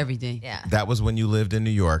is everything. Yeah. That was when you lived in New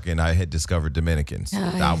York, and I had discovered Dominicans.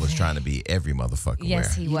 I was trying to be every motherfucker.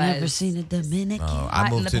 Yes, he was. Never seen a Dominican? I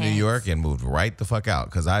moved to New York and moved right the fuck out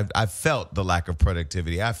because I felt the lack of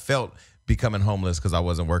productivity. I felt becoming homeless because I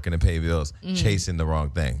wasn't working to pay bills, chasing the wrong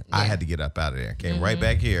thing. I had to get up out of there. Came right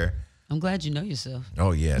back here. I'm glad you know yourself.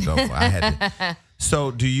 Oh yeah, I had to.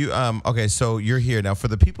 So do you? Okay, so you're here now. For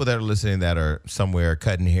the people that are listening that are somewhere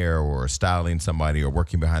cutting hair or styling somebody or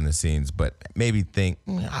working behind the scenes, but maybe think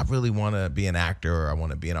I really want to be an actor or I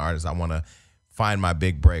want to be an artist. I want to find my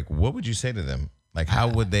big break. What would you say to them? Like, how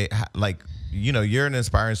would they? You're an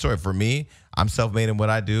inspiring story. For me, I'm self-made in what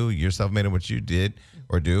I do. You're self-made in what you did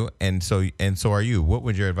or do, and so are you. What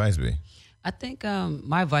would your advice be? I think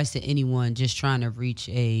my advice to anyone just trying to reach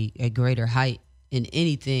a greater height in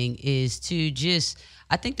anything is to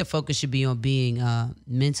I think the focus should be on being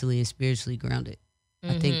mentally and spiritually grounded.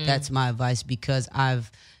 I think that's my advice because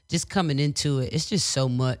I've just coming into it. It's just so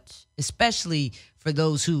much, especially for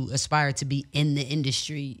those who aspire to be in the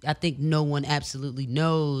industry. I think no one absolutely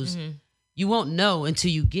knows. You won't know until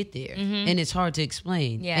you get there. And it's hard to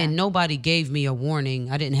explain. Yeah. And nobody gave me a warning.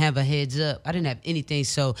 I didn't have a heads up. I didn't have anything.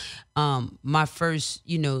 So my first,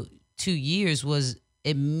 2 years was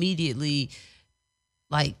immediately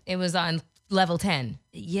like... It was on level 10.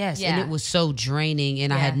 Yes. Yeah. And it was so draining.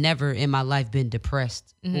 And I had never in my life been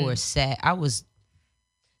depressed or sad. I was...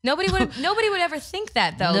 Nobody would ever think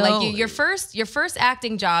that though. No. Like your first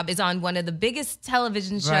acting job is on one of the biggest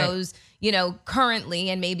television shows, currently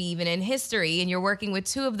and maybe even in history, and you're working with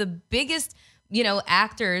two of the biggest,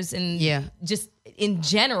 actors and just in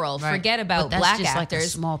general. Right. Forget about but that's black just actors. Like a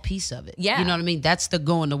small piece of it. Yeah, you know what I mean. That's the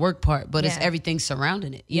going to work part, but it's everything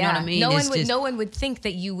surrounding it. You know what I mean? No one would think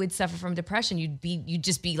that you would suffer from depression. You'd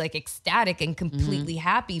just be like ecstatic and completely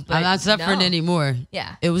happy. But I'm not suffering anymore.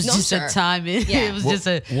 Yeah, it was just a time. It was just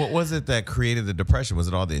a. What was it that created the depression? Was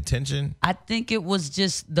it all the attention? I think it was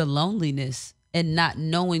just the loneliness. And not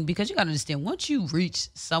knowing, because you got to understand, once you reach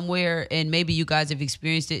somewhere, and maybe you guys have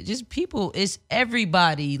experienced it, just people, it's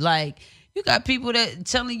everybody. Like, you got people that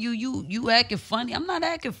telling you acting funny. I'm not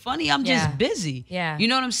acting funny. I'm just busy. Yeah. You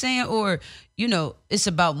know what I'm saying? Or, it's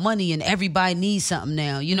about money and everybody needs something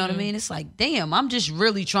now. You know what I mean? It's like, damn, I'm just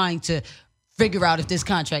really trying to figure out if this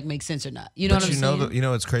contract makes sense or not. You know what I'm saying?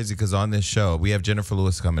 It's crazy because on this show, we have Jennifer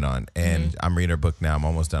Lewis coming on, and I'm reading her book now. I'm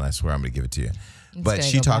almost done. I swear I'm going to give it to you. But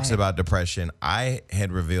she talks about depression. I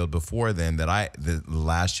had revealed before then that the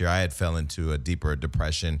last year I had fell into a deeper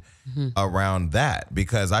depression around that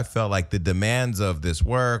because I felt like the demands of this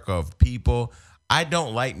work, of people, I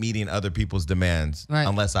don't like meeting other people's demands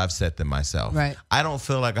unless I've set them myself. Right. I don't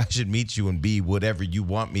feel like I should meet you and be whatever you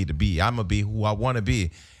want me to be. I'm going to be who I want to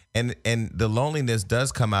be. And the loneliness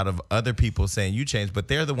does come out of other people saying you changed, but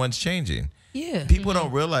they're the ones changing. Yeah. People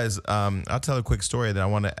don't realize, I'll tell a quick story that I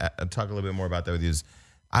want to talk a little bit more about that with you.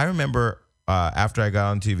 I remember after I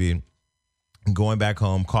got on TV, going back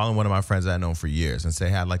home, calling one of my friends that I'd known for years and say,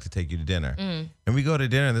 hey, I'd like to take you to dinner. And we go to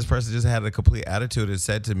dinner and this person just had a complete attitude and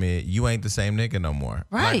said to me, you ain't the same nigga no more.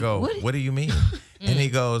 Right. And I go, what do you mean? And he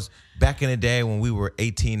goes, back in the day when we were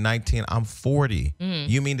 18, 19, I'm 40.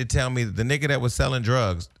 You mean to tell me the nigga that was selling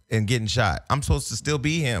drugs and getting shot, I'm supposed to still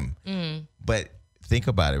be him? But think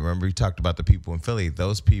about it. Remember, we talked about the people in Philly.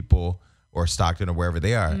 Those people, or Stockton or wherever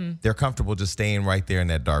they are, they're comfortable just staying right there in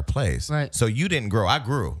that dark place. Right. So you didn't grow. I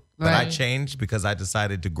grew. But I changed because I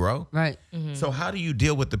decided to grow. Right. So how do you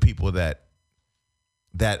deal with the people that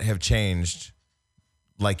have changed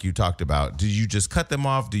like you talked about? Do you just cut them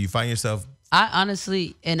off? Do you find yourself I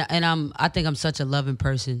honestly, I think I'm such a loving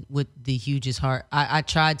person with the hugest heart. I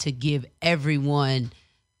tried to give everyone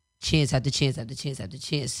chance after chance after chance after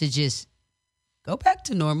chance to just go back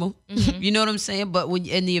to normal. You know what I'm saying? But when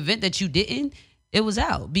in the event that you didn't, it was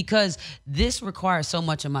out, because this requires so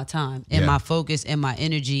much of my time and my focus and my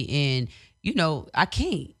energy. And, you know, I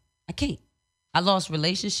can't. I lost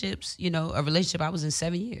relationships, you know, a relationship I was in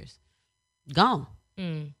 7 years. Gone.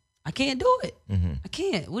 I can't do it. I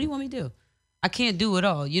can't. What do you want me to do? I can't do it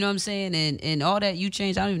all. You know what I'm saying? And all that you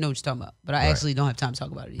changed, I don't even know what you're talking about. But I actually don't have time to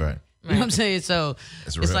talk about it either. Right. You know what I'm saying? So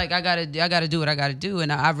it's like I gotta do what I gotta do.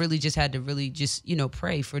 And I really just had to really just, you know,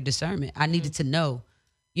 pray for discernment. I needed to know,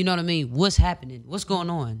 you know what I mean? What's happening? What's going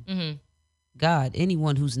on? God,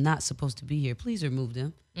 anyone who's not supposed to be here, please remove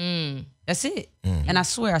them. That's it. And I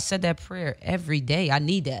swear I said that prayer every day. I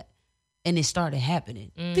need that. And it started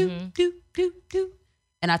happening. Do, do, do, do.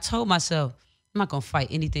 And I told myself, I'm not going to fight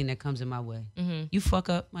anything that comes in my way. You fuck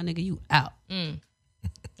up, my nigga, you out.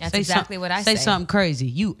 That's exactly what I say. Say something crazy,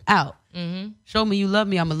 you out. Show me you love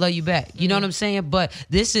me, I'm going to love you back. You know what I'm saying? But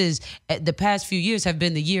this is, the past few years have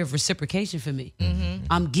been the year of reciprocation for me.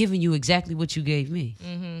 I'm giving you exactly what you gave me.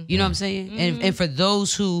 You know what I'm saying? And for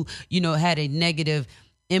those who, you know, had a negative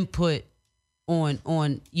input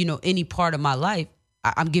on you know, any part of my life,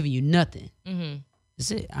 I'm giving you nothing.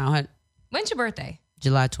 That's it. I don't have. When's your birthday?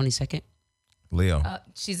 July 22nd. Leo.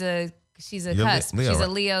 She's a You're cusp. Leo, She's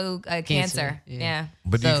a right? Cancer. Cancer. Yeah.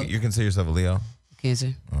 But So- you consider yourself a Leo?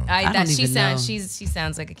 Cancer. I don't she even sounds know. she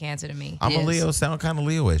sounds like a Cancer to me. I'm a Leo, sound kind of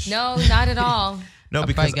Leo-ish. No, not at all. No, I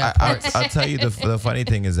because probably got I'll tell you the funny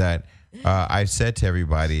thing is that I said to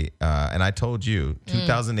everybody, and I told you,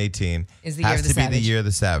 2018 Is the year has of the to be the savage. year of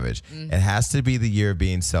the savage. It has to be the year of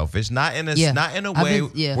being selfish, not in a way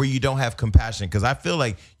where you don't have compassion. Because I feel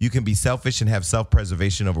like you can be selfish and have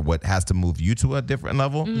self-preservation over what has to move you to a different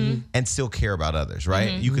level, and still care about others.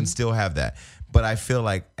 Right? You can still have that. But I feel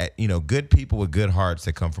like, you know, good people with good hearts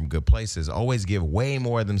that come from good places always give way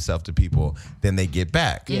more of themselves to people than they get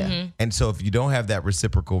back. And so if you don't have that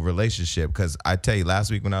reciprocal relationship, because I tell you, last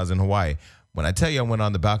week when I was in Hawaii, when I tell you I went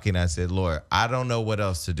on the balcony and I said, Lord, I don't know what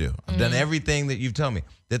else to do. I've done everything that you've told me.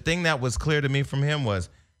 The thing that was clear to me from him was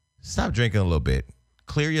stop drinking a little bit.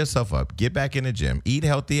 Clear yourself up. Get back in the gym. Eat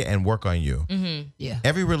healthy and work on you. Yeah.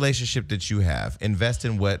 Every relationship that you have, invest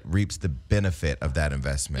in what reaps the benefit of that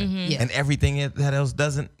investment. Yeah. And everything that else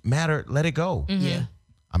doesn't matter, let it go. Yeah.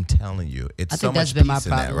 I'm telling you, it's I so think much that's been my peace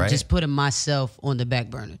in problem. that, right? Just putting myself on the back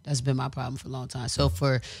burner. That's been my problem for a long time. So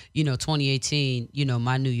for, you know, 2018, you know,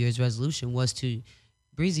 my New Year's resolution was to,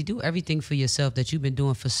 Bre-Z, do everything for yourself that you've been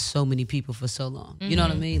doing for so many people for so long. You know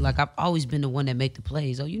what I mean? Like, I've always been the one that make the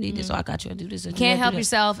plays. Oh, you need this. Oh, I got you. I do this. You can't help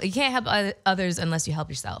yourself. You can't help others unless you help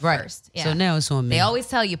yourself first. Yeah. So now it's on me. They always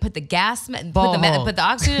tell you put the put the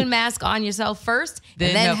oxygen mask on yourself first,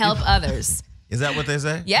 and then help others. Is that what they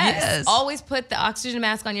say? Yes. Always put the oxygen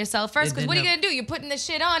mask on yourself first, because what are you gonna do? You're putting the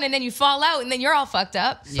shit on, and then you fall out, and then you're all fucked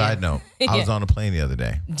up. Side note, I was on a plane the other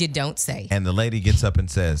day, You don't say. and the lady gets up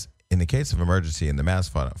and says, in the case of emergency and the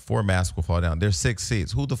mask fall down, 4 masks will fall down. There's 6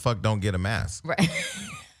 seats. Who the fuck don't get a mask? Right.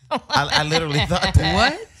 I literally thought that.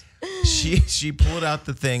 What? She pulled out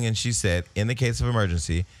the thing and she said, in the case of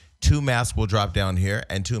emergency, 2 masks will drop down here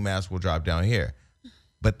and 2 masks will drop down here.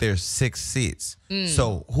 But there's 6 seats.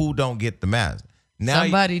 So who don't get the mask? Now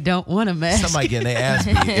Somebody don't want a mask. somebody getting their ass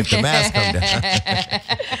beat if the mask come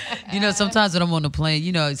down. You know, sometimes when I'm on the plane,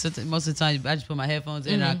 you know, most of the time I just put my headphones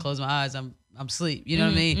in and I close my eyes. I'm asleep. You know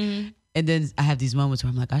what I mean? And then I have these moments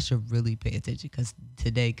where I'm like, I should really pay attention, because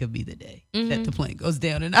today could be the day that the plane goes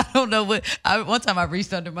down. And I don't know what. One time I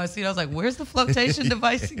reached under my seat. I was like, where's the flotation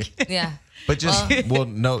device again? Yeah. But just we'll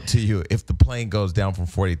note to you, if the plane goes down from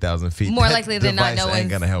 40,000 feet, More that likely than not, device ain't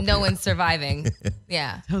gonna help no you. one's surviving.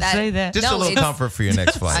 Yeah. Don't say that. Just a little it's- comfort for your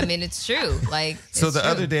next flight. I mean, it's true. Like, So it's the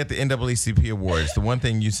true. other day at the NAACP Awards, the one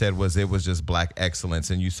thing you said was it was just black excellence,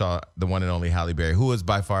 and you saw the one and only Halle Berry, who is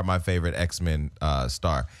by far my favorite X-Men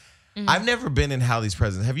star. I've never been in Halle's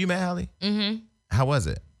presence. Have you met Halle? How was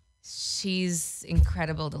it? She's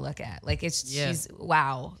incredible to look at. Like, she's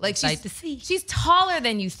wow. Like, Sight to see. she's taller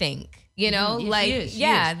than you think. You know, Yeah, like she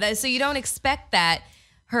is. so you don't expect that.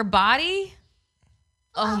 Her body.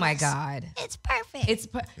 Oh my God. It's perfect.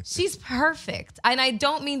 She's perfect. And I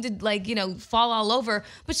don't mean to, like, you know, fall all over,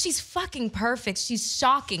 but she's fucking perfect. She's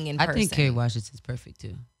shocking in person. I think Kerry Washington's perfect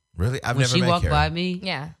too. Really? I've When never she met walked Carrie. by me,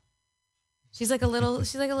 Yeah. She's like a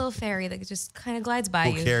little fairy that just kind of glides by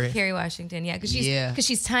Who, you. Carrie? Kerry Washington. Yeah. Cause Yeah.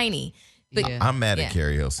 she's tiny. Yeah. I'm mad Yeah. at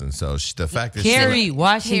Carrie Hilson. So the fact that Kerry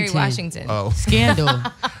Washington. Kerry Washington. Oh, Scandal.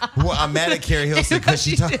 well, I'm mad at Carrie Hilson because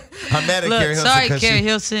she talked. I'm mad at Look, Carrie Hilson. sorry, 'cause Carrie she-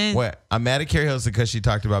 Hilson. What? I'm mad at Carrie Hilson because she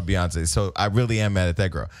talked about Beyonce. So I really am mad at that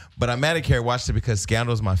girl. But I'm mad at Carrie Washington because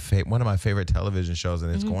Scandal is one of my favorite television shows,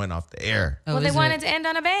 and it's going off the air. Oh, Well, they is wanted it? to end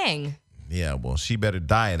on a bang. Yeah, well, she better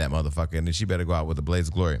die in that motherfucker, and then she better go out with a blaze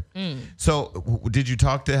of glory. So, did you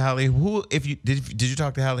talk to Halle? Did you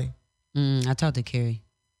talk to Halle? I talked to Kerry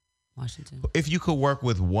Washington. If you could work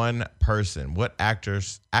with one person, what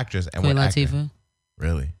actress, and Queen what actor? Latifah.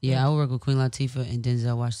 Really? Yeah, I would work with Queen Latifah and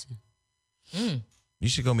Denzel Washington. You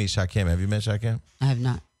should go meet Shakim. Have you met Shakim? I have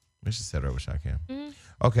not. We should set her up with Shakim.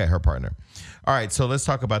 Okay, her partner. All right, so let's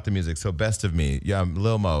talk about the music. So, Best of Me,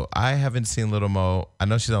 Lil Mo. I haven't seen Lil Mo. I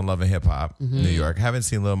know she's on Love and Hip Hop, New York. Haven't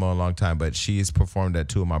seen Lil Mo in a long time, but she's performed at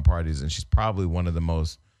 2 of my parties, and she's probably one of the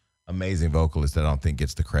most amazing vocalists that I don't think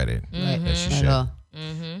gets the credit that she At should. all.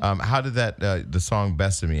 How did that the song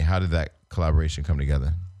 "Best of Me"? How did that collaboration come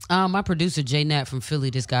together? My producer Jay Nat from Philly,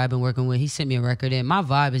 this guy I've been working with, he sent me a record, and my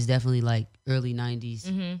vibe is definitely like early '90s,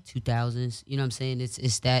 2000s. You know what I'm saying?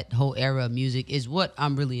 It's that whole era of music is what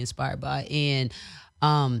I'm really inspired by, and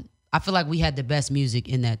I feel like we had the best music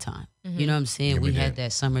in that time. You know what I'm saying? Yeah, we had did.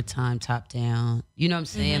 that summertime top down. You know what I'm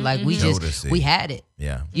saying? Like Jodeci. we had it.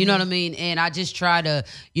 Yeah. You know what I mean? And I just try to,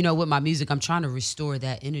 with my music, I'm trying to restore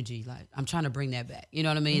that energy. Like I'm trying to bring that back. You know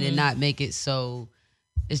what I mean? And not make it so.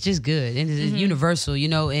 It's just good and it's universal.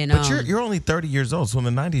 And But you're only 30 years old, so in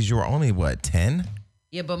the 90s you were only what, 10?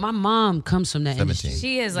 yeah, but my mom comes from that 17. industry.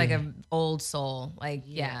 She is like an old soul. Like,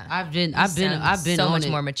 I've been so on much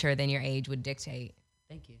it. more mature than your age would dictate.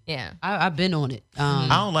 Thank you. Yeah. I've been on it. I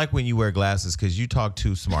don't like when you wear glasses because you talk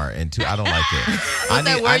too smart and too. I don't like it.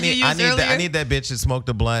 I need that bitch that smoked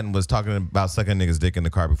a blunt and was talking about sucking niggas' dick in the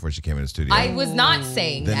car before she came in the studio. I was not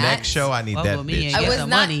saying the that. next show, I need Fuck that with me bitch. and I get was some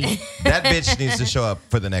not- money. That bitch needs to show up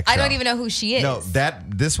for the next show. I don't even know who she is. No,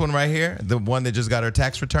 this one right here, the one that just got her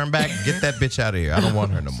tax return back, get that bitch out of here. I don't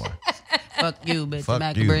want her no more. Fuck you, bitch. Fuck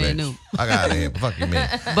Mac you, brand bitch. new. I got out of here. Fuck you,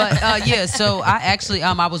 man. But yeah, so I actually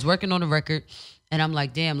I was working on a record, and I'm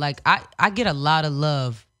like, damn, like I get a lot of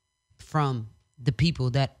love from the people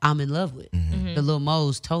that I'm in love with. The Lil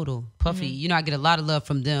Mo's, Total, Puffy. I get a lot of love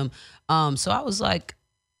from them. So I was like,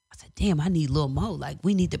 damn, I need Lil Mo. Like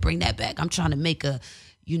we need to bring that back. I'm trying to make a,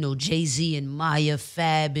 Jay-Z and Maya,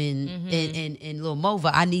 Fab and Lil Mova.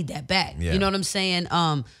 I need that back. Yeah. You know what I'm saying?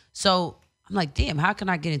 So I'm like, damn, how can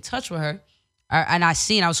I get in touch with her? And I was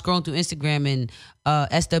scrolling through Instagram and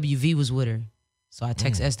SWV was with her. So I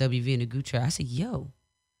text SWV in the group chat. I said, yo,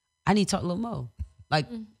 I need to talk to Lil Mo. Like,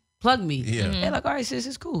 plug me. Yeah. They're like, all right, sis,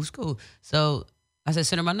 it's cool. So I said,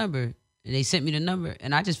 send her my number. And they sent me the number.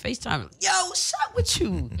 And I just FaceTime. Yo, what's up with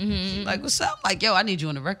you? She like, what's up? I'm like, yo, I need you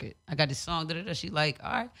on the record. I got this song. Da-da-da. She like,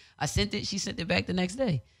 all right. I sent it. She sent it back the next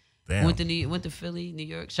day. Damn. Went to Philly, New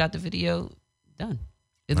York, shot the video. Done.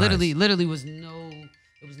 It Nice. literally was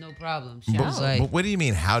no problem. She was like, But what do you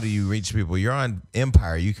mean? How do you reach people? You're on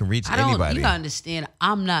Empire. You can reach I don't. anybody. You gotta understand.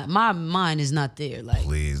 I'm not. My mind is not there. Like,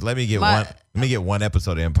 Please let me get My- one. Let me get one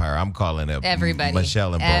episode of Empire. I'm calling it Everybody.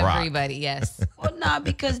 Michelle and Barack. Everybody, yes. well, nah,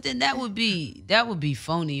 because then that would be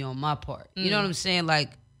phony on my part. You know what I'm saying? Like,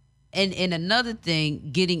 and another thing,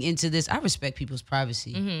 getting into this, I respect people's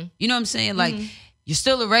privacy. You know what I'm saying? Like, you're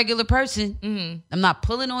still a regular person. I'm not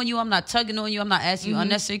pulling on you. I'm not tugging on you. I'm not asking you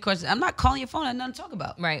unnecessary questions. I'm not calling your phone. I have nothing to talk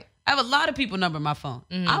about. Right. I have a lot of people number my phone.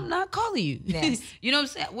 I'm not calling you. Yes. You know what I'm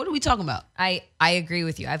saying? What are we talking about? I agree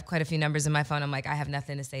with you. I have quite a few numbers in my phone. I'm like, I have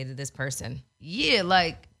nothing to say to this person. Yeah,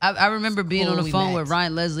 like I remember being on the Holy phone Max. with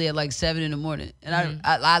Ryan Leslie at like 7 a.m. and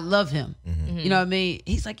I love him. You know what I mean?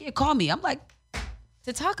 He's like, yeah, call me. I'm like,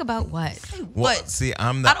 To talk about what? Well, what? see,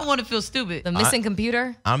 I don't want to feel stupid. The missing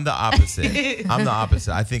computer? I'm the opposite. I'm the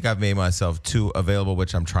opposite. I think I've made myself too available,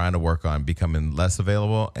 which I'm trying to work on becoming less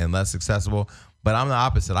available and less accessible. But I'm the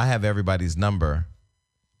opposite. I have everybody's number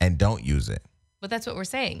and don't use it. But that's what we're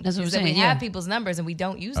saying. That's what is we're that saying, We have yeah. people's numbers and we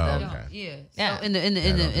don't use Oh, them. okay. Yeah. Yeah. So in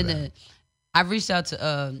the I reached out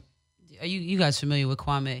to are you guys familiar with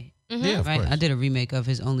Kwame? Yeah, of Right? course. I did a remake of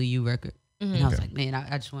his Only You record. And I was Okay. like, man,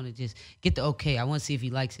 I just want to just get the okay. I want to see if he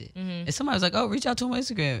likes it. And somebody was like, oh, reach out to him on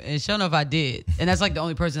Instagram. And sure enough, I did. And that's like the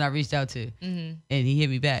only person I reached out to. And he hit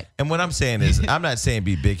me back. And what I'm saying is, I'm not saying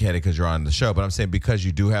be big headed because you're on the show, but I'm saying because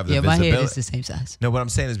you do have the Yeah, my visibility. head is the same size. No, what I'm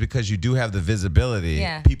saying is because you do have the visibility,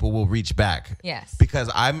 Yeah. people will reach back. Yes. Because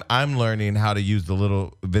I'm learning how to use the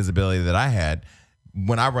little visibility that I had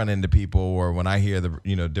when I run into people or when I hear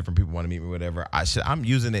different people want to meet me, whatever, I'm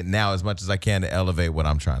using it now as much as I can to elevate what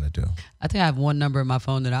I'm trying to do. I think I have one number in my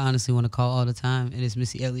phone that I honestly want to call all the time, and it's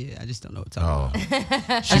Missy Elliott. I just don't know what to talk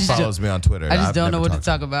about. She follows me on Twitter. I just don't know what to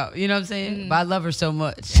talk about. You know what I'm saying? But I love her so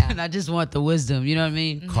much, and I just want the wisdom. You know what I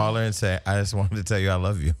mean? Call her and say, I just wanted to tell you I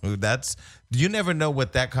love you. You never know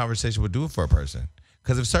what that conversation would do for a person.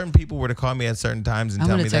 Because if certain people were to call me at certain times and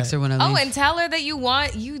tell me that. I'm going to text her when I leave. Oh, and tell her that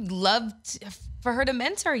you'd love for her to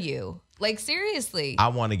mentor you. Like, seriously. I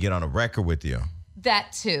want to get on a record with you.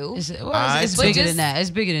 That too. It's bigger than that. It's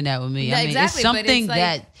bigger than that with me. Yeah, I mean, exactly, it's something but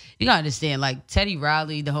it's that you gotta understand. Like Teddy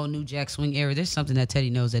Riley, the whole New Jack Swing era. There's something that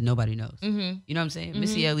Teddy knows that nobody knows. Mm-hmm. You know what I'm saying?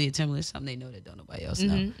 Missy Elliott, Timberland, something they know that don't nobody else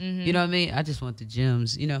know. Mm-hmm. You know what I mean? I just want the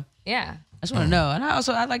gems. You know? Yeah. I just want to know, and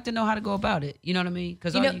I like to know how to go about it. You know what I mean?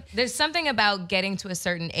 Because there's something about getting to a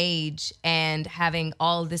certain age and having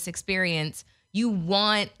all this experience.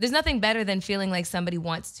 There's nothing better than feeling like somebody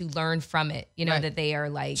wants to learn from it. You know, right. That they are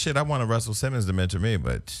like. Shit, I wanted Russell Simmons to mentor me,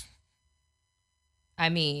 but. I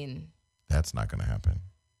mean. That's not going to happen.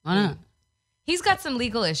 Why not? He's got some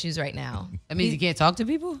legal issues right now. I mean, you can't talk to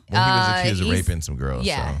people? Well, he was accused of raping some girls.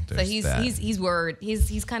 Yeah, so he's worried.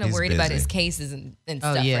 He's kind of worried busy. about his cases and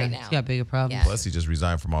stuff right now. He's got bigger problems. Yeah. Plus, he just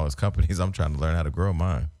resigned from all his companies. I'm trying to learn how to grow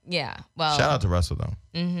mine. Yeah, well, shout out to Russell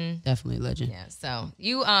though. Mm-hmm. Definitely a legend. Yeah.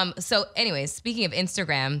 So anyways, speaking of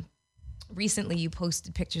Instagram, recently you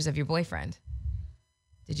posted pictures of your boyfriend.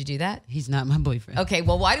 Did you do that? He's not my boyfriend. Okay,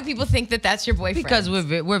 well, why do people think that that's your boyfriend? Because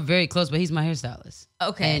we're very close, but he's my hairstylist.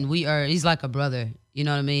 Okay. And he's like a brother, you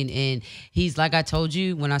know what I mean? And he's, like I told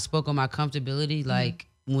you, when I spoke on my comfortability, like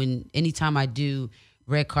anytime I do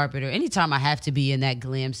red carpet or anytime I have to be in that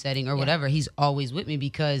glam setting or whatever, he's always with me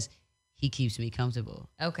because he keeps me comfortable.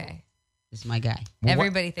 Okay. It's my guy. Well,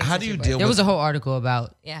 everybody thinks how do you deal with... There was a whole article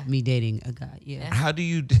about me dating a guy. Yeah. How do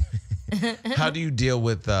you deal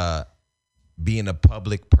with being a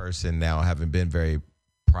public person now, having been very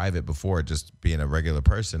private before, just being a regular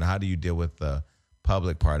person? How do you deal with the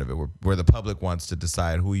public part of it, where the public wants to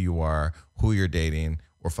decide who you are, who you're dating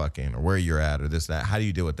or fucking, or where you're at, or this, that? How do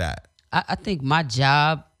you deal with that? I think my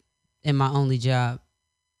job and my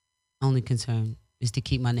only concern is to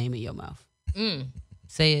keep my name in your mouth.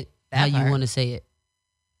 Say it how you want to say it.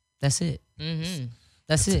 That's it. Mm-hmm.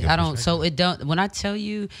 That's it. I don't. So it don't. When I tell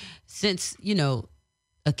you, since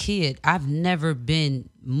a kid, I've never been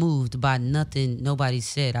moved by nothing nobody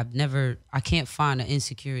said. I can't find an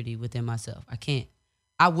insecurity within myself. I can't.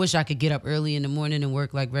 I wish I could get up early in the morning and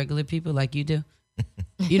work like regular people like you do.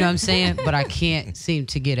 You know what I'm saying? But I can't seem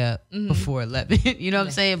to get up before 11. You know what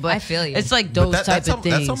I'm saying? But I feel you. It's like those type of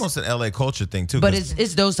things. That's almost an LA culture thing too. But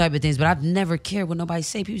it's those type of things. But I've never cared what nobody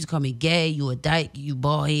say. People just call me gay, you a dyke, you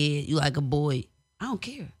bald head, you like a boy. I don't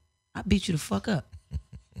care. I beat you the fuck up.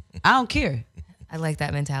 I don't care. I like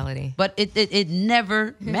that mentality. But it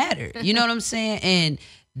never mattered. You know what I'm saying? And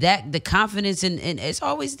that the confidence and it's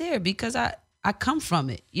always there because I come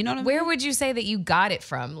from it. You know what I mean? Where would you say that you got it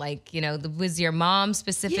from? Like, was your mom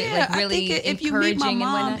specific, like really I think if you encouraging meet my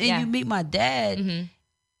mom and whatnot? and you meet my dad,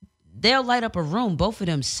 they'll light up a room, both of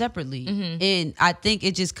them separately. And I think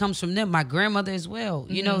it just comes from them. My grandmother as well.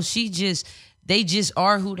 You know, they just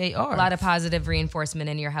are who they are. A lot of positive reinforcement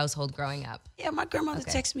in your household growing up. Yeah, my grandmother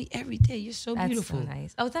texts me every day. You're so beautiful. That's so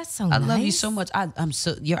nice. Oh, that's so nice. I love you so much. I'm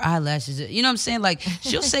so, your eyelashes. You know what I'm saying? Like,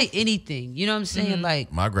 she'll say anything. You know what I'm saying?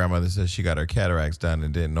 Like, my grandmother says she got her cataracts done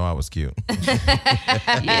and didn't know I was cute.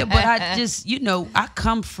 Yeah, but I just, I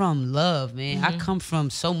come from love, man. I come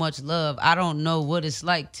from so much love. I don't know what it's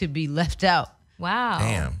like to be left out. Wow.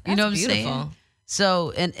 Damn. You know what I'm beautiful. saying?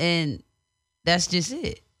 So, and that's just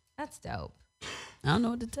it. That's dope. I don't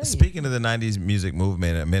know what to tell you. Speaking of the 90s music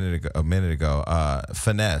movement, a minute ago,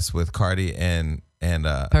 Finesse with Cardi and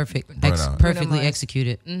perfect. Bruno. Perfectly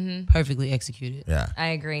executed. Perfectly executed. Yeah. I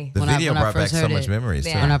agree. The video brought back so much memories.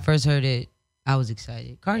 Yeah. Too. When I first heard it, I was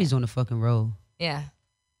excited. Cardi's on the fucking roll. Yeah.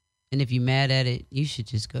 And if you're mad at it, you should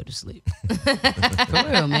just go to sleep. For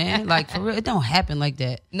real, man. Like, for real. It don't happen like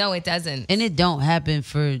that. No, it doesn't. And it don't happen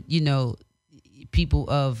for, people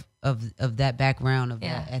of that background, of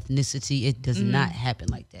that ethnicity. It does not happen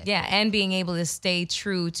like that. Yeah, and being able to stay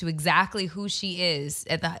true to exactly who she is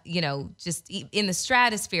at the, just in the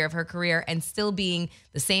stratosphere of her career and still being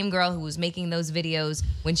the same girl who was making those videos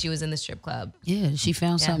when she was in the strip club. Yeah, she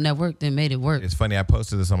found something that worked and made it work. It's funny. I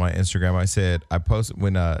posted this on my Instagram. I posted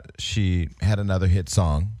when she had another hit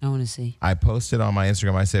song. I want to see. I posted on my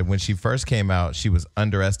Instagram. I said when she first came out, she was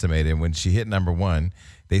underestimated. When she hit number one,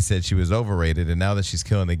 they said she was overrated, and now that she's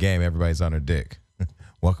killing the game, everybody's on her dick.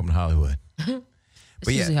 Welcome to Hollywood. That's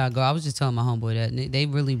usually how I go. I was just telling my homeboy that they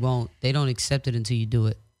really won't. They don't accept it until you do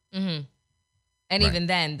it. Mm-hmm. And even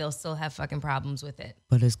then, they'll still have fucking problems with it.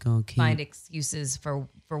 But it's gonna keep. Find excuses for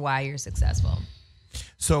why you're successful.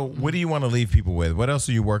 So what do you want to leave people with? What else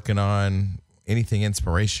are you working on? Anything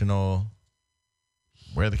inspirational?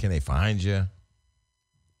 Where can they find you?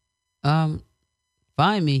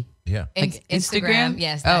 Find me. Yeah. Like Instagram?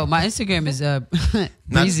 Yes. Oh, my Instagram is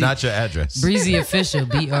Bre-Z. not your address. Bre-Z official.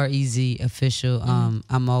 Bre-Z official.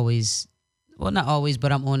 I'm always, well, not always,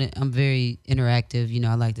 but I'm on it. I'm very interactive. You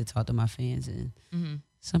know, I like to talk to my fans, and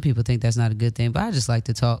some people think that's not a good thing, but I just like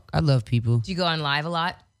to talk. I love people. Do you go on live a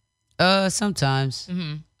lot? Sometimes.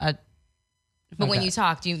 But when you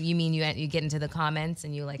talk, do you mean you get into the comments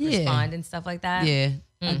and you like respond and stuff like that? Yeah,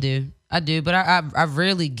 I do. But I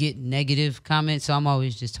rarely get negative comments, so I'm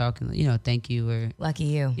always just talking, you know, thank you, or Lucky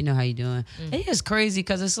you. you know, how you doing. And it's crazy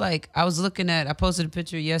because it's like I posted a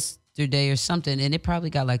picture yesterday or something, and it probably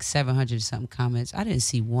got like 700 something comments. I didn't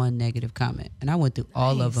see one negative comment, and I went through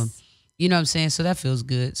all of them. You know what I'm saying? So that feels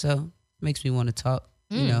good. So it makes me want to talk.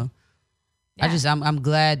 You know, Yeah. I'm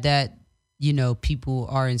glad that, you know, people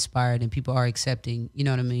are inspired and people are accepting, you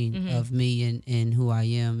know what I mean, of me and who I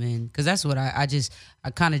am. And because that's what I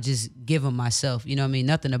kind of just give them myself, you know what I mean?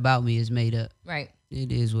 Nothing about me is made up. Right.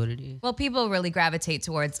 It is what it is. Well, people really gravitate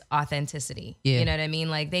towards authenticity. Yeah. You know what I mean?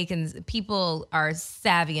 Like people are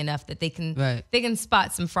savvy enough that they can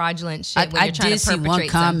spot some fraudulent shit when I you're trying did to see perpetrate one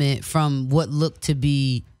comment from what looked to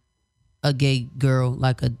be a gay girl,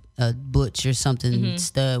 like a butch or something,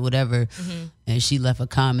 stud, whatever. And she left a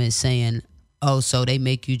comment saying, "Oh, so they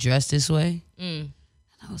make you dress this way?" And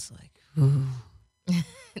I was like, ooh.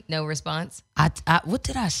 No response. What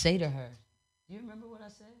did I say to her? Do you remember what I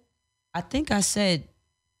said? I think I said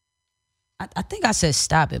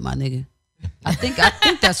stop it, my nigga. I think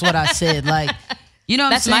that's what I said. Like, you know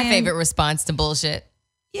what That's I'm saying? my favorite response to bullshit.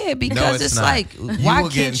 Yeah, No, because it's not. like, you why will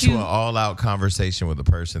get can't into you? an all-out conversation with a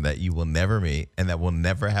person that you will never meet and that will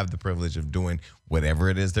never have the privilege of doing whatever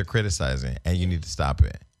it is they're criticizing, and you need to stop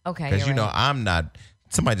it. Okay. Because you're you know right. I'm not.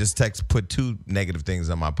 Somebody just put 2 negative things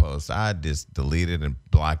on my post. I just deleted and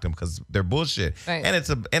blocked them because they're bullshit. Right. And it's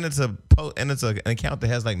an account that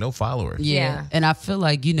has like no followers. Yeah. And I feel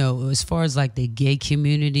like, you know, as far as like the gay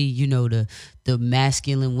community, you know, the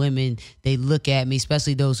masculine women, they look at me,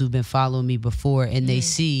 especially those who've been following me before, and they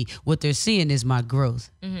see what they're seeing is my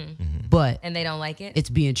growth. But And they don't like it. it's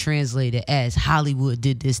being translated as Hollywood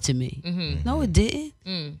did this to me. No, it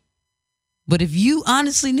didn't. But if you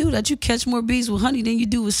honestly knew that you catch more bees with honey than you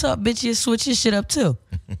do with sup, bitch, you switch your shit up too.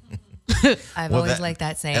 I've always liked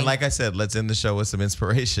that saying. And like I said, let's end the show with some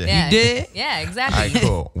inspiration. Yeah. You did? Yeah, All exactly. right,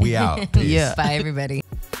 cool. We out. Peace. Yeah. Bye, everybody.